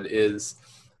would add is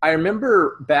I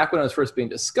remember back when it was first being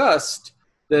discussed,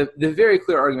 the very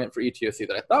clear argument for ETOC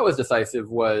that I thought was decisive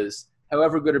was,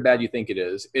 however good or bad you think it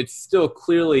is, it's still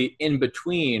clearly in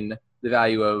between the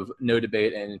value of no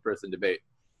debate and in-person debate.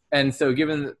 And so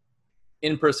given that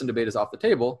in-person debate is off the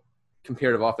table,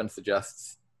 comparative often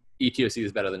suggests ETOC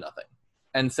is better than nothing.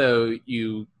 And so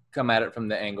you come at it from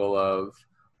the angle of,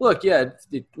 look, yeah,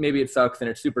 maybe it sucks and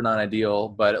it's super non-ideal,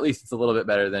 but at least it's a little bit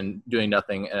better than doing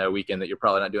nothing in a weekend that you're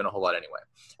probably not doing a whole lot anyway.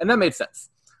 And that made sense.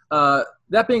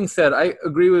 That being said, I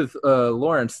agree with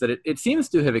Lawrence that it seems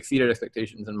to have exceeded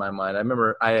expectations in my mind. I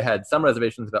remember I had some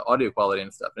reservations about audio quality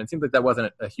and stuff, and it seems like that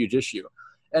wasn't a huge issue.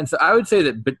 And so I would say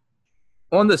that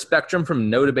on the spectrum from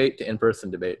no debate to in-person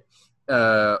debate,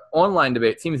 online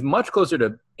debate seems much closer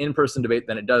to in-person debate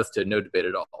than it does to no debate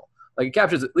at all. Like, it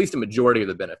captures at least a majority of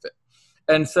the benefit.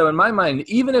 And so in my mind,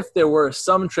 even if there were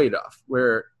some trade-off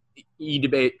where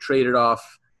e-debate traded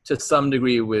off to some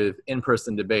degree with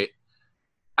in-person debate,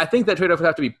 I think that trade-off would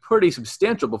have to be pretty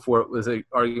substantial before it was an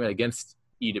argument against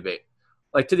e-debate.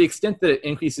 Like, to the extent that it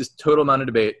increases total amount of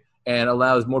debate and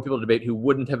allows more people to debate who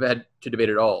wouldn't have had to debate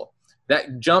at all,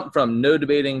 that jump from no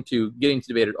debating to getting to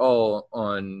debate at all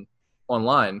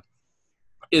online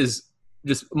is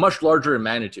just much larger in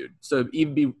magnitude. So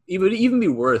it would even be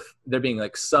worth there being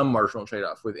like some marginal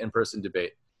trade-off with in-person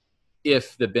debate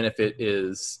if the benefit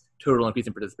is total increase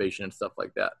in participation and stuff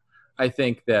like that. I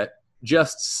think that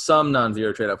just some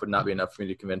non-zero trade-off would not be enough for me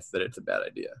to convince that it's a bad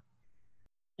idea.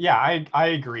 Yeah, I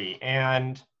agree.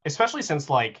 And especially since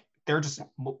like there are just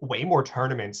way more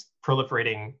tournaments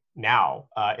proliferating now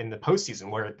in the postseason,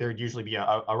 where there'd usually be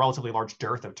a relatively large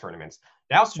dearth of tournaments.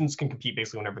 Now students can compete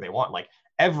basically whenever they want. Like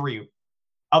every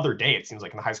other day, it seems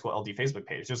like in the high school LD Facebook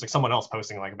page, there's like someone else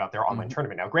posting like about their online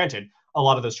tournament. Now, granted, a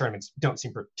lot of those tournaments don't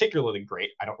seem particularly great.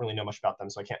 I don't really know much about them,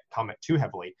 so I can't comment too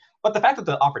heavily. But the fact that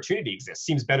the opportunity exists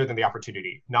seems better than the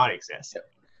opportunity not exist.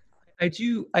 I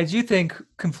do think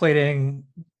conflating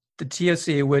the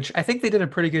TOC, which I think they did a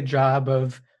pretty good job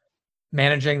of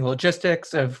managing the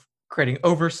logistics, of creating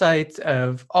oversight,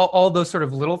 of all those sort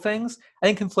of little things. I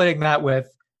think conflating that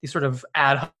with these sort of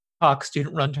ad hoc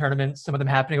student run tournaments, some of them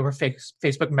happening over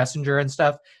Facebook Messenger and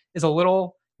stuff, is a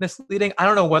little misleading. I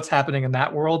don't know what's happening in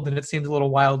that world, and it seems a little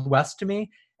Wild West to me.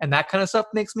 And that kind of stuff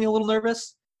makes me a little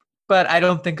nervous. But I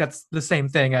don't think that's the same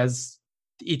thing as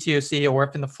the ETOC, or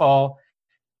if in the fall,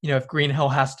 if Green Hill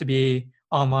has to be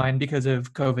online because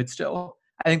of COVID still.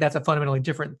 I think that's a fundamentally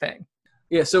different thing.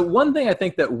 Yeah, so one thing I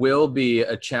think that will be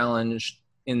a challenge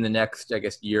in the next, I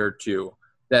guess, year or two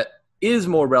that is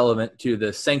more relevant to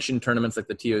the sanctioned tournaments like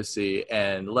the TOC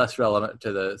and less relevant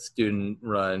to the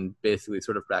student-run, basically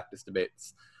sort of practice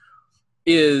debates,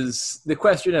 is the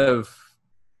question of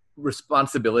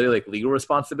responsibility, like legal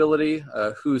responsibility,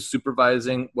 who's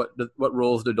supervising, what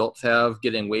roles do adults have,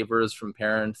 getting waivers from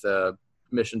parents,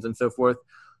 permissions, and so forth.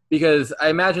 Because I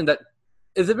imagine that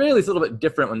is at the very least a little bit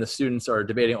different when the students are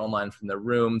debating online from their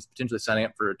rooms, potentially signing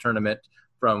up for a tournament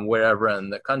from wherever in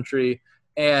the country.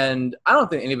 And I don't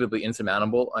think any of it will be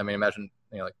insurmountable. I mean, imagine,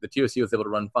 like the TOC was able to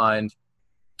run fine,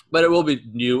 but it will be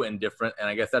new and different. And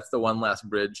I guess that's the one last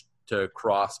bridge to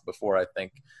cross before I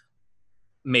think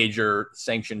major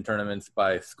sanctioned tournaments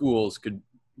by schools could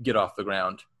get off the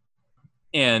ground.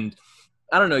 And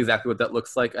I don't know exactly what that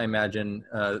looks like. I imagine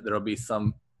there'll be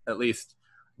some, at least,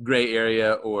 gray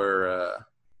area or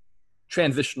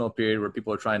transitional period where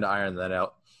people are trying to iron that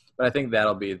out. But I think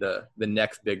that'll be the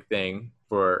next big thing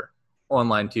for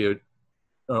online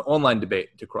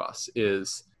debate to cross,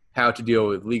 is how to deal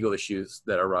with legal issues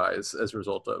that arise as a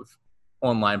result of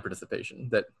online participation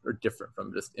that are different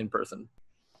from just in person.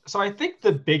 So I think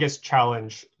the biggest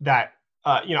challenge that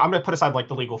I'm going to put aside like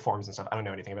the legal forms and stuff. I don't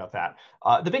know anything about that.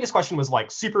 The biggest question was like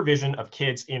supervision of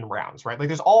kids in rounds, right? Like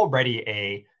there's already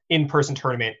a in-person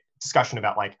tournament discussion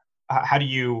about like how do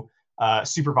you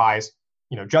supervise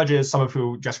judges, some of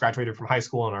who just graduated from high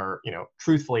school and are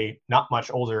truthfully not much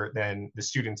older than the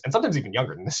students, and sometimes even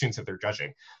younger than the students that they're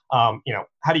judging. How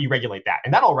do you regulate that?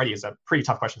 And that already is a pretty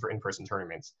tough question for in-person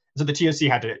tournaments. So the TOC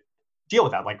had to deal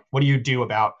with that. Like, what do you do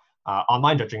about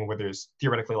online judging where there's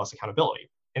theoretically less accountability?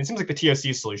 And it seems like the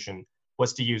TOC's solution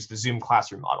was to use the Zoom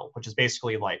classroom model, which is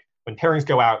basically like when pairings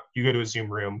go out, you go to a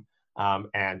Zoom room,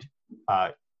 and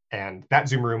that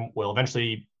Zoom room will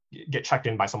eventually get checked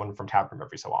in by someone from tab room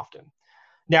every so often.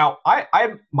 Now, I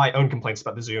have my own complaints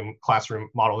about the Zoom classroom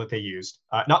model that they used,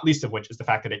 not least of which is the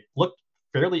fact that it looked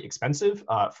fairly expensive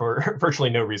for virtually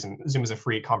no reason. Zoom is a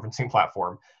free conferencing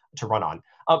platform to run on,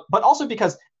 but also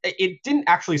because it didn't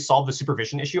actually solve the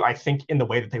supervision issue, I think, in the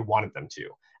way that they wanted them to.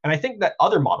 And I think that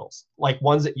other models, like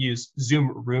ones that use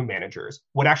Zoom room managers,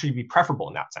 would actually be preferable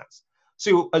in that sense.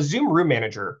 So a Zoom room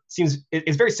manager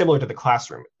is very similar to the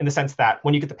classroom in the sense that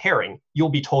when you get the pairing, you'll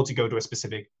be told to go to a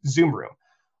specific Zoom room.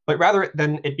 But rather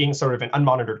than it being sort of an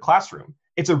unmonitored classroom,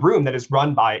 it's a room that is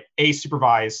run by is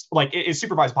supervised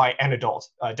by an adult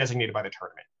designated by the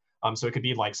tournament. So it could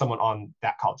be like someone on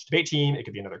that college debate team, it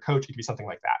could be another coach, it could be something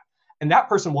like that. And that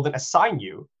person will then assign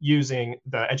you using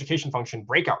the education function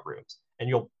breakout rooms, and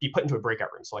you'll be put into a breakout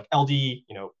room. So like LD,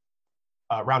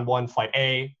 round 1, flight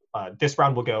A, this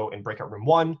round will go in breakout room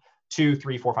 1, 2,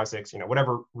 3, 4, 5, 6,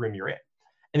 whatever room you're in.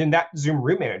 And then that Zoom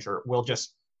room manager will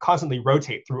just constantly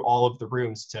rotate through all of the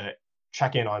rooms to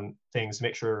check in on things, to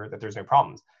make sure that there's no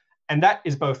problems. And that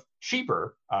is both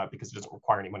cheaper, because it doesn't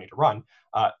require any money to run,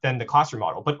 than the classroom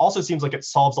model, but also seems like it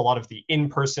solves a lot of the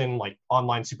in-person, like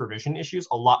online supervision issues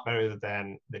a lot better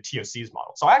than the TOC's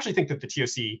model. So I actually think that the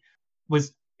TOC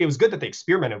was good that they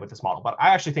experimented with this model, but I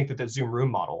actually think that the Zoom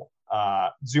room model,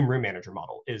 Zoom room manager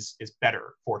model is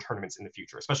better for tournaments in the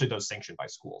future, especially those sanctioned by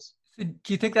schools. Do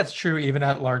you think that's true even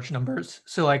at large numbers?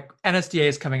 So like NSDA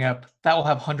is coming up, that will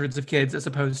have hundreds of kids as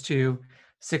opposed to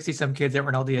 60 some kids that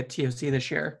were in LD at TOC this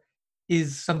year.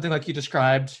 Is something like you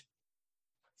described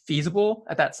feasible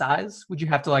at that size? Would you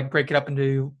have to like break it up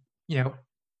into,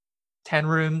 10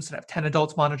 rooms and have 10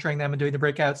 adults monitoring them and doing the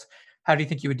breakouts? How do you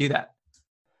think you would do that?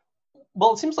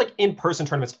 Well, it seems like in-person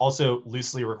tournaments also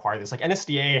loosely require this. Like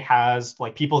NSDA has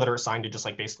like people that are assigned to just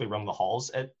like basically roam the halls,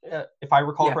 if I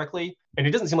recall correctly. And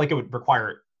it doesn't seem like it would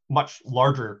require much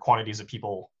larger quantities of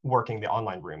people working the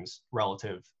online rooms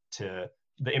relative to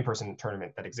the in-person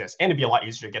tournament that exists. And it'd be a lot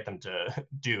easier to get them to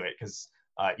do it because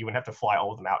you wouldn't have to fly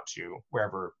all of them out to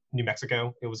wherever New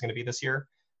Mexico it was going to be this year.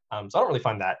 So I don't really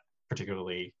find that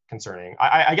particularly concerning.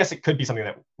 I guess it could be something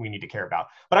that we need to care about.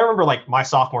 But I remember like my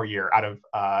sophomore year out of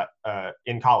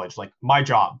in college, like my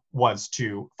job was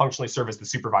to functionally serve as the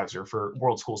supervisor for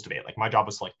World Schools Debate. Like my job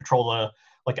was to like patrol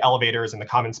the elevators and the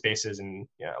common spaces and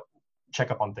check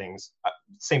up on things.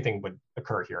 Same thing would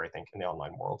occur here, I think, in the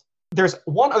online world. There's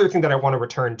one other thing that I want to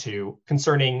return to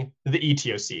concerning the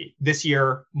ETOC this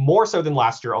year, more so than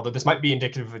last year, although this might be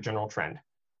indicative of a general trend,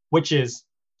 which is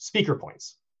speaker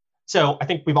points. So I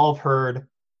think we've all heard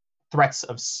threats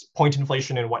of point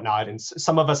inflation and whatnot, and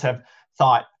some of us have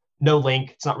thought, no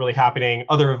link, it's not really happening.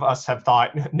 Other of us have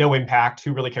thought, no impact,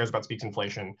 who really cares about speaks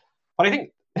inflation? But I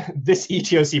think this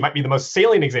ETOC might be the most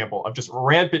salient example of just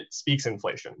rampant speaks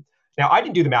inflation. Now, I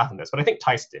didn't do the math on this, but I think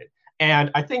Tice did.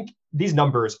 And I think these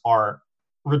numbers are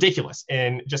ridiculous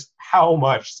in just how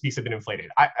much speaks have been inflated.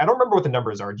 I don't remember what the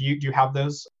numbers are. Do you have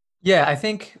those? Yeah, I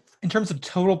think in terms of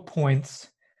total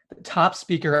points, the top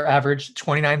speaker averaged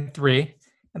 29.3.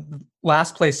 And the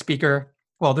last place speaker,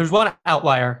 well, there's one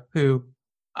outlier who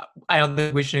I don't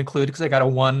think we should include because they got a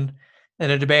 1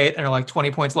 in a debate and are like 20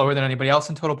 points lower than anybody else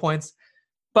in total points.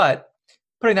 But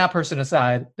putting that person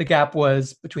aside, the gap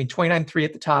was between 29.3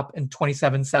 at the top and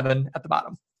 27.7 at the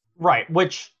bottom. Right,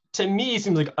 which to me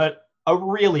seems like a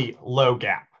really low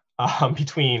gap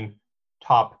between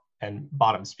top and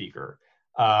bottom speaker.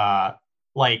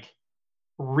 Like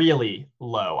really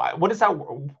low. What does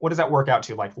that work out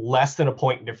to? Like less than a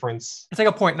point difference? It's like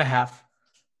a 1.5.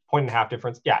 1.5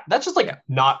 difference. Yeah, that's just like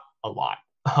not a lot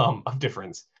of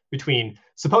difference between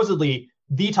supposedly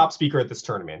the top speaker at this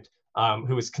tournament,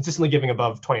 who is consistently giving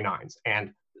above 29s,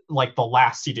 and like the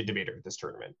last seeded debater at this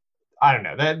tournament. I don't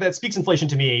know. That speaks inflation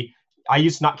to me. I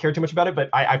used to not care too much about it, but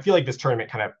I feel like this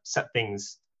tournament kind of set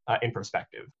things in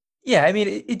perspective. Yeah, I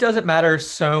mean, it doesn't matter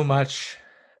so much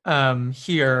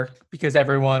here because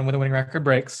everyone with a winning record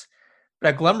breaks.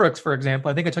 But at Glenbrook's, for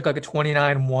example, I think it took like a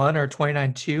 29.1 or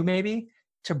 29.2 maybe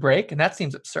to break, and that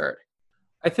seems absurd.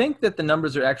 I think that the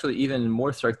numbers are actually even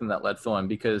more stark than that lead film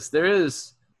because there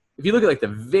is, if you look at like the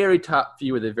very top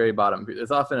few or the very bottom few,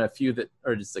 there's often a few that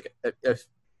are just like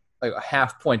a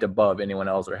half point above anyone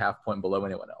else or half point below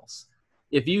anyone else.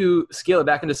 If you scale it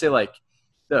back into say like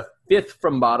the 5th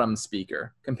from bottom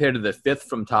speaker compared to the 5th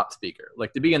from top speaker,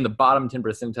 like to be in the bottom 10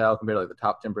 percentile compared to like the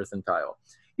top 10 percentile,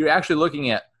 you're actually looking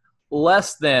at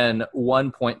less than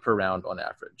 1 point per round on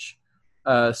average.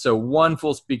 So one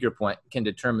full speaker point can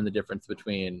determine the difference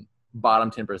between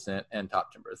bottom 10% and top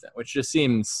 10%, which just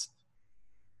seems,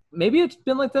 maybe it's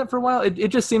been like that for a while. It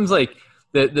just seems like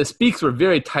the speaks were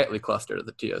very tightly clustered at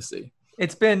the TOC.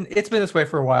 It's been this way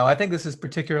for a while. I think this is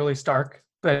particularly stark,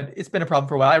 but it's been a problem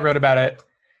for a while. I wrote about it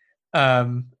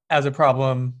as a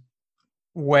problem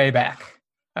way back.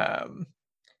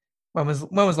 When was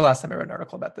the last time I wrote an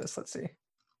article about this? Let's see.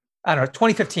 I don't know,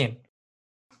 2015.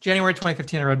 January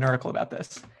 2015, I wrote an article about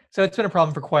this. So it's been a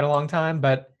problem for quite a long time,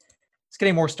 but it's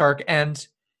getting more stark. And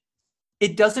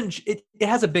it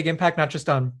has a big impact, not just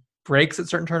on breaks at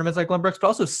certain tournaments like Glenbrook's, but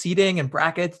also seeding and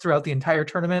brackets throughout the entire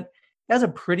tournament. It has a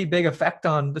pretty big effect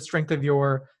on the strength of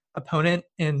your opponent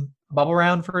in a bubble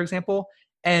round, for example.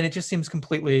 And it just seems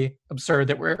completely absurd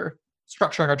that we're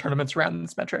structuring our tournaments around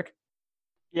this metric.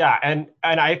 Yeah, and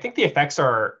I think the effects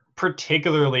are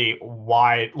particularly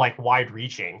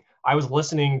wide-reaching. I was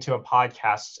listening to a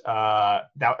podcast,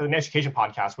 an education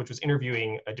podcast, which was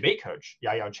interviewing a debate coach,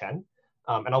 Yao Chen,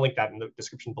 and I'll link that in the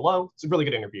description below. It's a really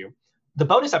good interview. The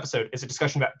bonus episode is a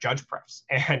discussion about judge prefs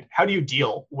and how do you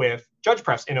deal with judge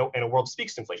prefs in a world of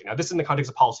speaks inflation. Now, this is in the context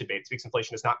of policy debate. Speaks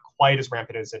inflation is not quite as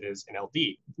rampant as it is in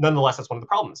LD. Nonetheless, that's one of the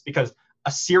problems because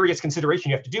a serious consideration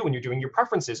you have to do when you're doing your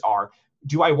preferences are,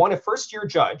 do I want a first-year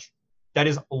judge that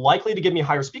is likely to give me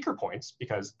higher speaker points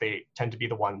because they tend to be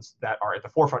the ones that are at the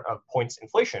forefront of points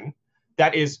inflation,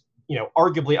 that is,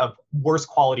 arguably of worse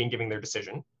quality in giving their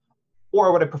decision?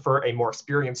 Or would I prefer a more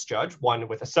experienced judge, one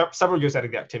with several years out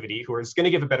of the activity, who is going to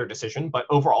give a better decision, but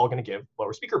overall going to give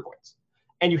lower speaker points?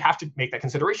 And you have to make that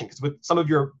consideration because with some of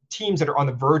your teams that are on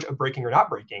the verge of breaking or not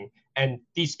breaking, and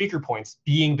these speaker points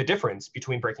being the difference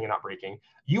between breaking and not breaking,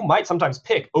 you might sometimes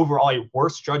pick overall a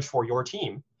worse judge for your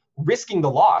team, risking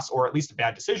the loss or at least a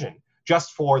bad decision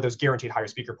just for those guaranteed higher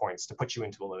speaker points to put you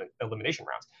into elimination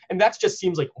rounds. And that just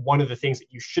seems like one of the things that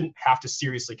you shouldn't have to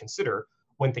seriously consider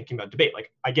when thinking about debate.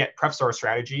 Like, I get prefs are a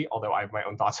strategy, although I have my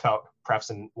own thoughts about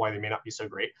prefs and why they may not be so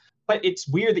great. But it's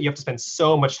weird that you have to spend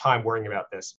so much time worrying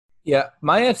about this. Yeah,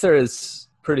 my answer is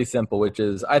pretty simple, which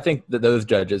is I think that those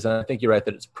judges, and I think you're right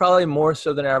that it's probably more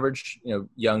so than average,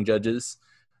 young judges,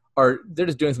 they're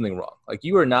just doing something wrong. Like,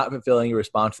 you are not fulfilling your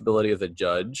responsibility as a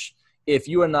judge if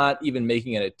you are not even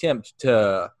making an attempt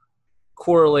to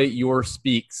correlate your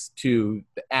speaks to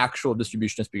the actual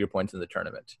distribution of speaker points in the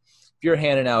tournament. If you're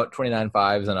handing out 29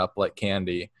 fives and up like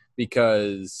candy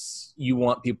because you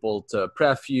want people to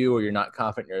pref you, or you're not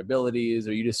confident in your abilities,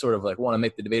 or you just sort of like want to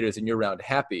make the debaters in your round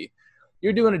happy,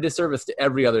 you're doing a disservice to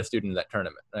every other student in that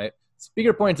tournament, right?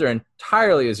 Speaker points are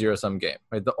entirely a zero-sum game,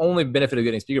 right? The only benefit of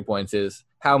getting speaker points is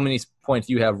how many points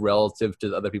you have relative to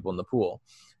the other people in the pool.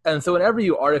 And so whenever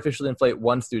you artificially inflate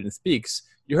one student speaks,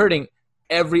 you're hurting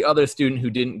every other student who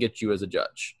didn't get you as a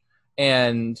judge.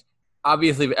 And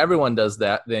obviously, if everyone does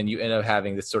that, then you end up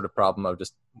having this sort of problem of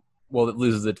just, well, it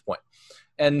loses its point.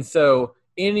 And so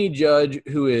any judge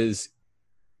who is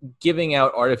giving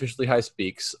out artificially high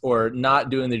speaks or not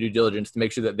doing the due diligence to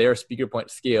make sure that their speaker point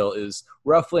scale is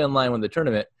roughly in line with the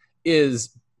tournament is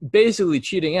basically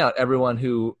cheating out everyone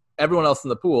else in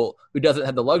the pool who doesn't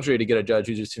have the luxury to get a judge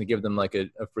who's just going to give them like a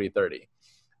free 30.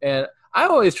 And I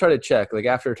always try to check, like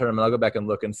after a tournament, I'll go back and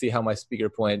look and see how my speaker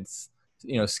points,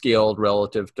 scaled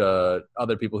relative to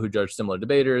other people who judge similar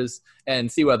debaters,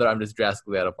 and see whether I'm just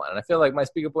drastically out of line. And I feel like my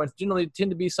speaker points generally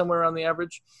tend to be somewhere around the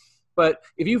average. But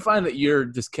if you find that you're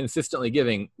just consistently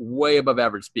giving way above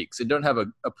average speaks and don't have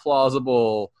a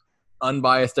plausible,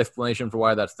 unbiased explanation for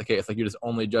why that's the case, like you're just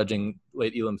only judging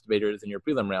late elims debaters in your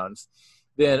prelim rounds,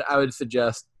 then I would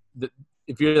suggest that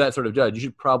if you're that sort of judge, you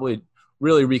should probably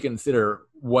really reconsider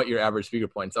what your average speaker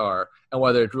points are and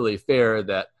whether it's really fair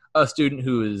that a student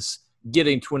who is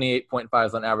getting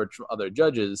 28.5s on average from other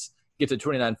judges gets a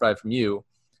 29.5 from you,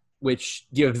 which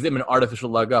gives them an artificial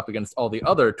leg up against all the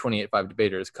other 28.5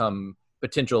 debaters come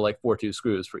potential like 4-2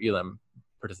 screws for elim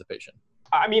participation.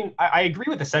 I mean, I agree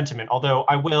with the sentiment, although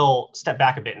I will step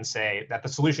back a bit and say that the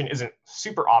solution isn't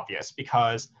super obvious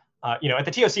because, at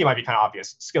the TOC it might be kind of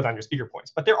obvious, scale down your speaker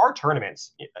points, but there are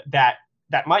tournaments that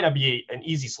might not be an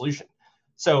easy solution.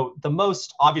 So the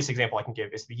most obvious example I can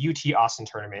give is the UT Austin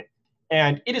tournament.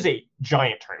 And it is a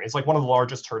giant tournament. It's like one of the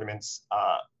largest tournaments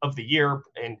of the year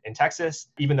in Texas,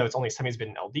 even though it's only semis bid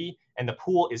in LD. And the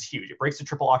pool is huge. It breaks to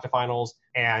triple octafinals,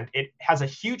 and it has a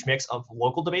huge mix of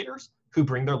local debaters who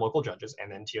bring their local judges,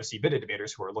 and then TOC bidded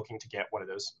debaters who are looking to get one of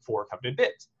those 4 coveted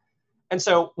bids. And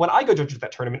so when I go judge at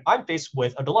that tournament, I'm faced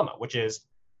with a dilemma, which is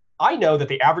I know that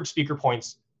the average speaker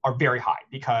points are very high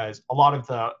because a lot of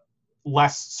the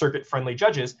less circuit-friendly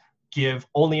judges give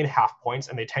only in half points,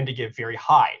 and they tend to give very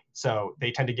high. So they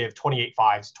tend to give 28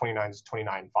 fives, 29s,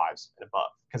 29 fives, and above,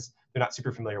 because they're not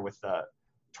super familiar with the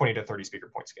 20 to 30 speaker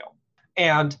point scale.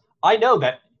 And I know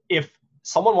that if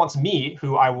someone wants me,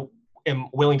 who I am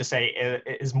willing to say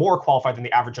is more qualified than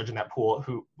the average judge in that pool,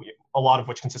 who a lot of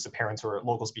which consists of parents or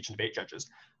local speech and debate judges,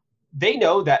 they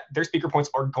know that their speaker points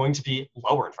are going to be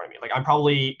lower in front of me. Like I'm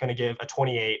probably going to give a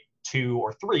 28, 2,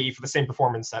 or 3 for the same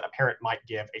performance that a parent might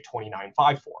give a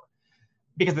 29.5 for.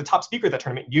 Because the top speaker of that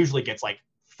tournament usually gets like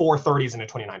 4 30s and a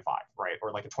 29.5, right?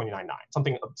 Or like a 29.9,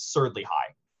 something absurdly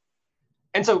high.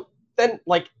 And so then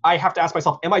like I have to ask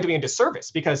myself, am I doing a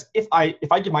disservice? Because if I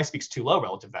give my speaks too low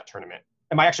relative to that tournament,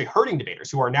 am I actually hurting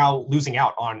debaters who are now losing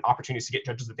out on opportunities to get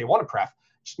judges that they want to pref,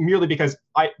 merely because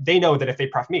they know that if they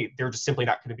pref me, they're just simply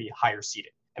not going to be higher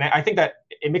seated. And I think that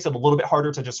it makes it a little bit harder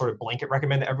to just sort of blanket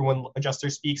recommend that everyone adjust their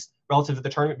speaks relative to the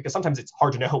tournament, because sometimes it's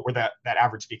hard to know where that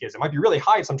average speak is. It might be really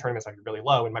high at some tournaments, it might be really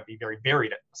low, and might be very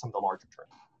varied at some of the larger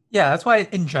tournaments. Yeah, that's why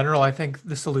in general, I think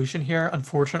the solution here,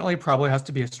 unfortunately, probably has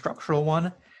to be a structural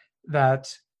one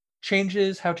that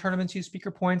changes how tournaments use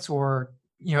speaker points, or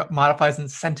modifies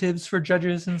incentives for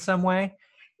judges in some way.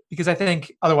 Because I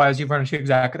think otherwise you've run into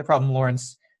exactly the problem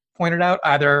Lawrence pointed out.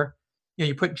 Either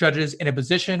you put judges in a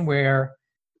position where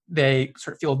they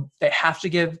sort of feel they have to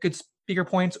give good speaker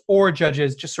points, or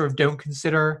judges just sort of don't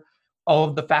consider all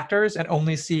of the factors and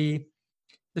only see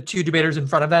the 2 debaters in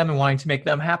front of them and wanting to make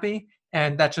them happy.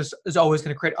 And that just is always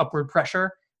going to create upward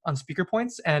pressure on speaker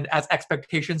points. And as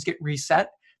expectations get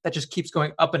reset, that just keeps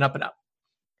going up and up and up.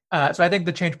 So I think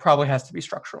the change probably has to be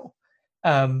structural.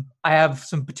 I have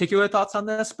some particular thoughts on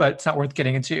this, but it's not worth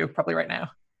getting into probably right now.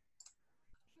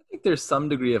 I think there's some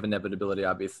degree of inevitability,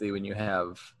 obviously, when you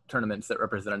have tournaments that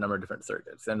represent a number of different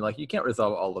circuits. And like you can't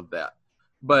resolve all of that.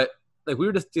 But like we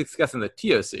were just discussing the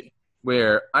TOC,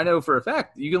 where I know for a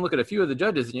fact you can look at a few of the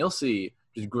judges and you'll see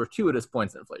just gratuitous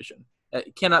points inflation.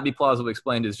 It cannot be plausibly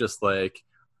explained as just like,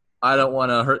 I don't want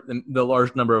to hurt the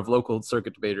large number of local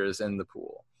circuit debaters in the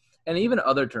pool. And even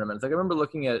other tournaments. Like I remember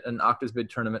looking at an Octa's Bid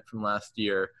tournament from last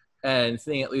year and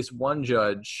seeing at least one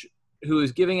judge who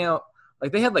was giving out,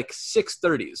 like they had like 6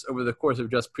 30s over the course of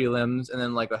just prelims, and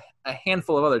then like a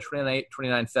handful of other 29,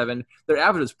 29.7. Their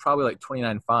average is probably like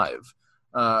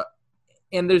 29.5.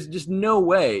 And there's just no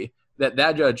way that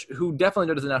judge, who definitely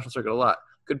judges the national circuit a lot,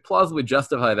 could plausibly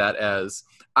justify that as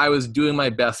I was doing my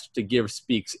best to give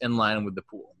speaks in line with the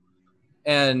pool.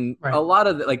 And Right. a lot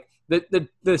of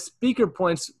the speaker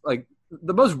points, like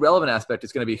the most relevant aspect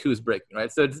is going to be who's breaking,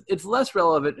 right? So it's less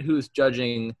relevant who's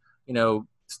judging, the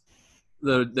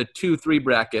 2-3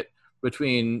 bracket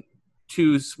between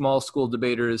two small school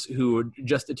debaters who are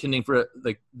just attending for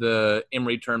like the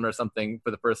Emory term or something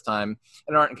for the first time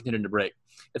and aren't contending to break.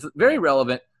 It's very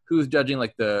relevant who's judging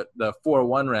like the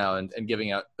 4-1 round and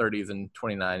giving out 30s and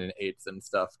 29 and 8s and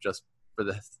stuff just for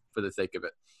the sake of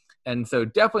it. And so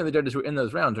definitely the judges who are in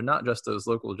those rounds are not just those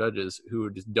local judges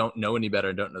who just don't know any better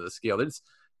and don't know the scale. There's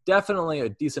definitely a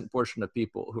decent portion of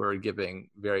people who are giving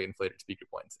very inflated speaker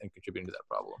points and contributing to that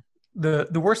problem.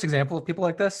 The worst example of people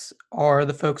like this are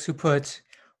the folks who put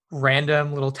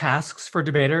random little tasks for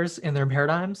debaters in their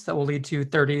paradigms that will lead to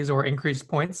 30s or increased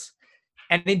points.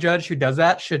 Any judge who does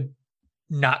that should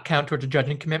not count towards a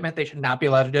judging commitment. They should not be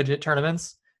allowed to judge at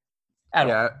tournaments at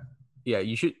all. Yeah,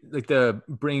 you should, like, the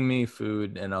bring me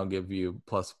food and I'll give you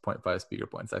plus 0.5 speaker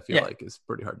points, I feel like is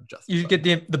pretty hard to justify. You should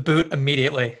get the boot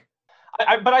immediately.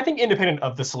 But I think independent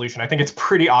of the solution, I think it's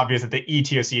pretty obvious that the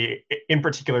ETOC in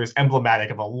particular is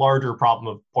emblematic of a larger problem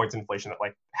of points inflation that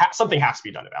like something has to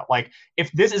be done about. Like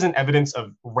if this isn't evidence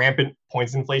of rampant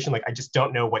points inflation, like I just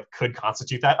don't know what could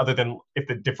constitute that other than if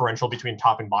the differential between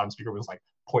top and bottom speaker was like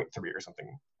 0.3 or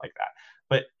something like that.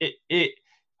 But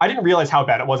I didn't realize how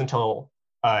bad it was until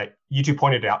you two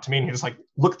pointed it out to me and he was like,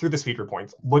 look through the speaker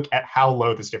points, look at how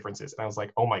low this difference is. And I was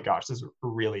like, oh my gosh, this is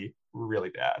really, really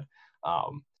bad.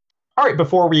 All right,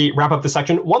 before we wrap up the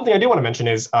section, one thing I do want to mention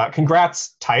is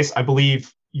congrats, Tice. I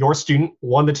believe your student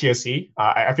won the TOC.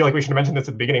 I feel like we should have mentioned this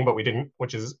at the beginning, but we didn't,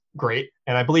 which is great.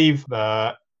 And I believe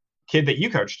the kid that you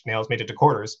coached, Nails, made it to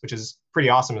quarters, which is pretty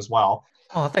awesome as well.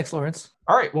 Oh, thanks, Lawrence.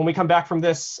 All right, when we come back from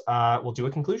this, we'll do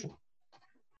a conclusion.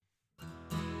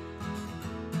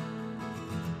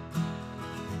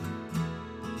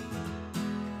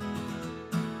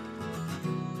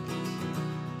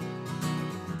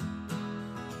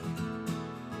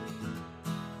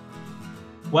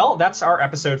 Well, that's our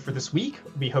episode for this week.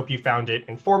 We hope you found it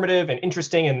informative and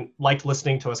interesting and liked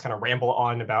listening to us kind of ramble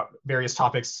on about various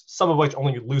topics, some of which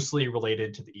only loosely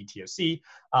related to the ETOC.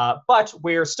 But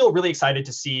we're still really excited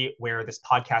to see where this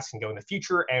podcast can go in the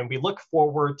future, and we look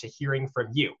forward to hearing from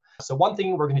you. So one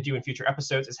thing we're going to do in future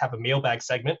episodes is have a mailbag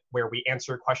segment where we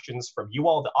answer questions from you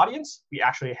all, the audience. We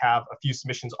actually have a few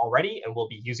submissions already, and we'll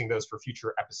be using those for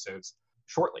future episodes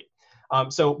shortly.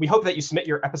 So we hope that you submit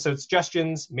your episode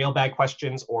suggestions, mailbag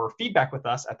questions, or feedback with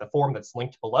us at the form that's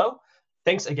linked below.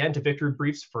 Thanks again to Victory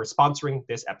Briefs for sponsoring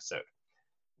this episode.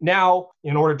 Now,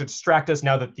 in order to distract us,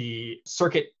 now that the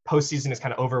circuit postseason is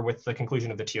kind of over with the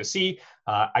conclusion of the TOC,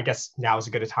 I guess now is as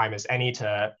good a time as any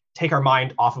to take our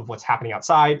mind off of what's happening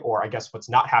outside, or I guess what's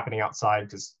not happening outside,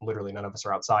 because literally none of us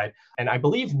are outside. And I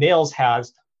believe Nails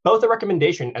has both a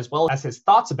recommendation as well as his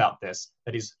thoughts about this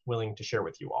that he's willing to share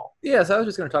with you all. Yeah, so I was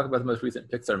just going to talk about the most recent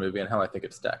Pixar movie and how I think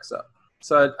it stacks up.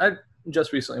 So I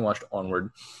just recently watched Onward,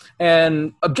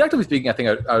 and objectively speaking, I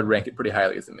think I would rank it pretty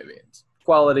highly as a movie. It's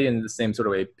quality in the same sort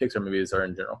of way Pixar movies are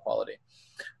in general quality.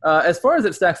 As far as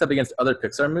it stacks up against other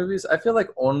Pixar movies, I feel like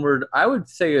Onward, I would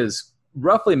say, is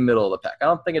roughly middle of the pack. I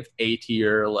don't think it's A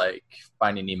tier like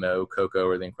Finding Nemo, Coco,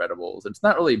 or The Incredibles. It's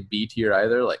not really B tier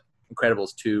either, like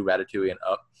Incredibles 2, Ratatouille, and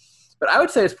Up. But I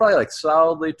would say it's probably like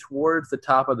solidly towards the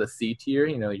top of the C tier,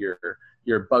 you know,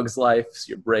 your Bugs Lifes,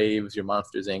 your Braves, your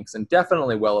Monsters, Inc., and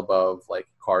definitely well above like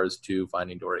Cars 2,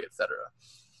 Finding Dory,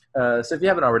 etc. So if you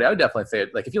haven't already, I would definitely say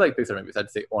it. Like if you like Pixar movies, I'd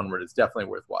say Onward is definitely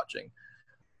worth watching.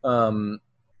 You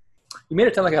made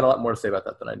it sound like I had a lot more to say about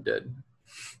that than I did.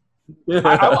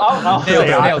 I'll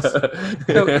Nails. So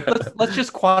let's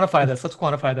just quantify this. Let's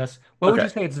quantify this. What would you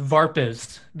say its VARP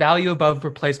is? Value above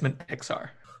replacement Pixar.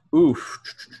 Oof.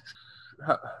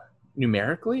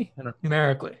 Numerically?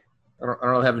 Numerically. I don't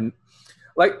really have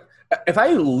like if I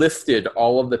listed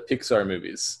all of the Pixar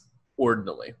movies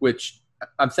ordinally, which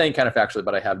I'm saying kind of factually,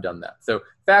 but I have done that. So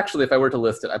factually, if I were to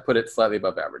list it, I put it slightly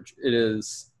above average. It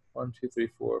is 1, 2, 3,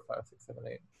 4, 5, 6, 7,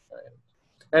 8, 9.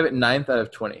 I have it 9th out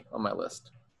of 20 on my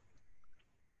list.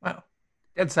 Wow.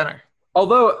 Dead center.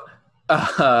 Although,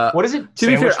 what is it? To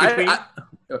be fair,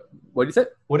 what do you say?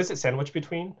 What is it sandwiched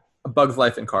between? A Bug's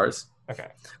Life and Cars. Okay.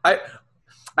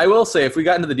 I will say, if we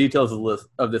got into the details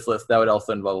of this list, that would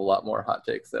also involve a lot more hot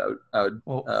takes. So I would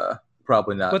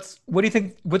probably not. What do you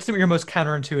think? What's your most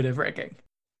counterintuitive ranking?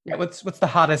 Yeah. What's the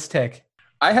hottest take?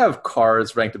 I have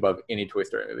Cars ranked above any Toy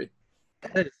Story movie.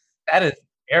 That is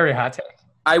very hot take.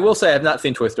 I will say I have not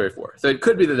seen Toy Story 4, so it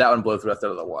could be that one blows the rest out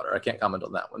of the water. I can't comment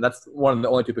on that one. That's one of the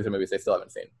only two Pixar movies I still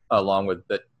haven't seen, along with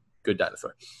The Good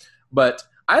Dinosaur. But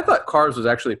I thought Cars was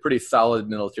actually a pretty solid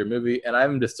middle tier movie, and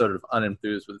I'm just sort of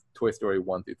unenthused with Toy Story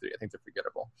 1 through 3. I think they're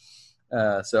forgettable.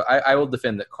 So I will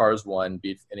defend that Cars 1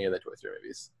 beats any of the Toy Story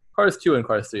movies. Cars 2 and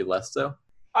Cars 3 less so.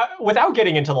 Without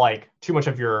getting into like too much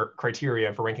of your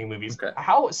criteria for ranking movies, Okay.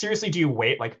 how seriously do you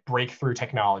weight like breakthrough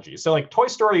technology? So like Toy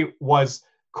Story was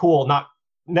cool, not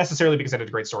necessarily because it had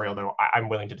a great story, although I'm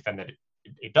willing to defend that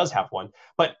it does have one,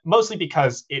 but mostly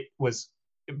because it was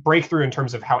breakthrough in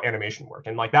terms of how animation worked.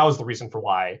 And like that was the reason for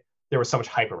why there was so much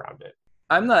hype around it.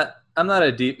 I'm not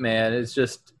a deep man. It's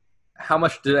just how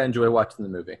much did I enjoy watching the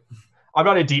movie? I'm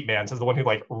not a deep man, says the one who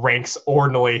like ranks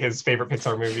ordinarily his favorite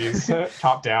Pixar movies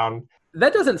top down.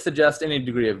 That doesn't suggest any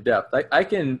degree of depth. I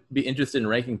can be interested in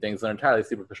ranking things on entirely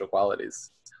superficial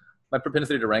qualities. My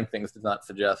propensity to rank things does not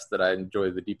suggest that I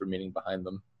enjoy the deeper meaning behind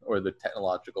them or the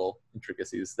technological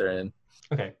intricacies therein.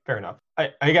 Okay, fair enough.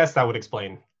 I guess that would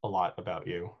explain a lot about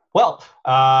you. Well,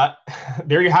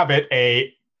 there you have it,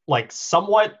 a like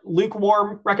somewhat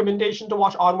lukewarm recommendation to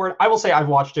watch Onward. I will say I've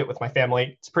watched it with my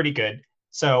family. It's pretty good.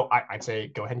 So I'd say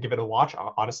go ahead and give it a watch.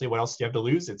 Honestly, what else do you have to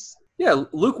lose? Yeah,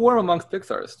 lukewarm amongst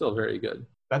Pixar is still very good.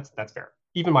 That's fair.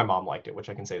 Even my mom liked it, which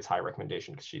I can say is high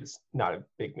recommendation because she's not a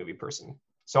big movie person.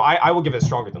 So I will give it a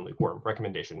stronger than lukewarm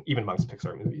recommendation, even amongst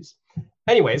Pixar movies.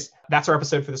 Anyways, that's our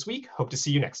episode for this week. Hope to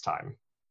see you next time.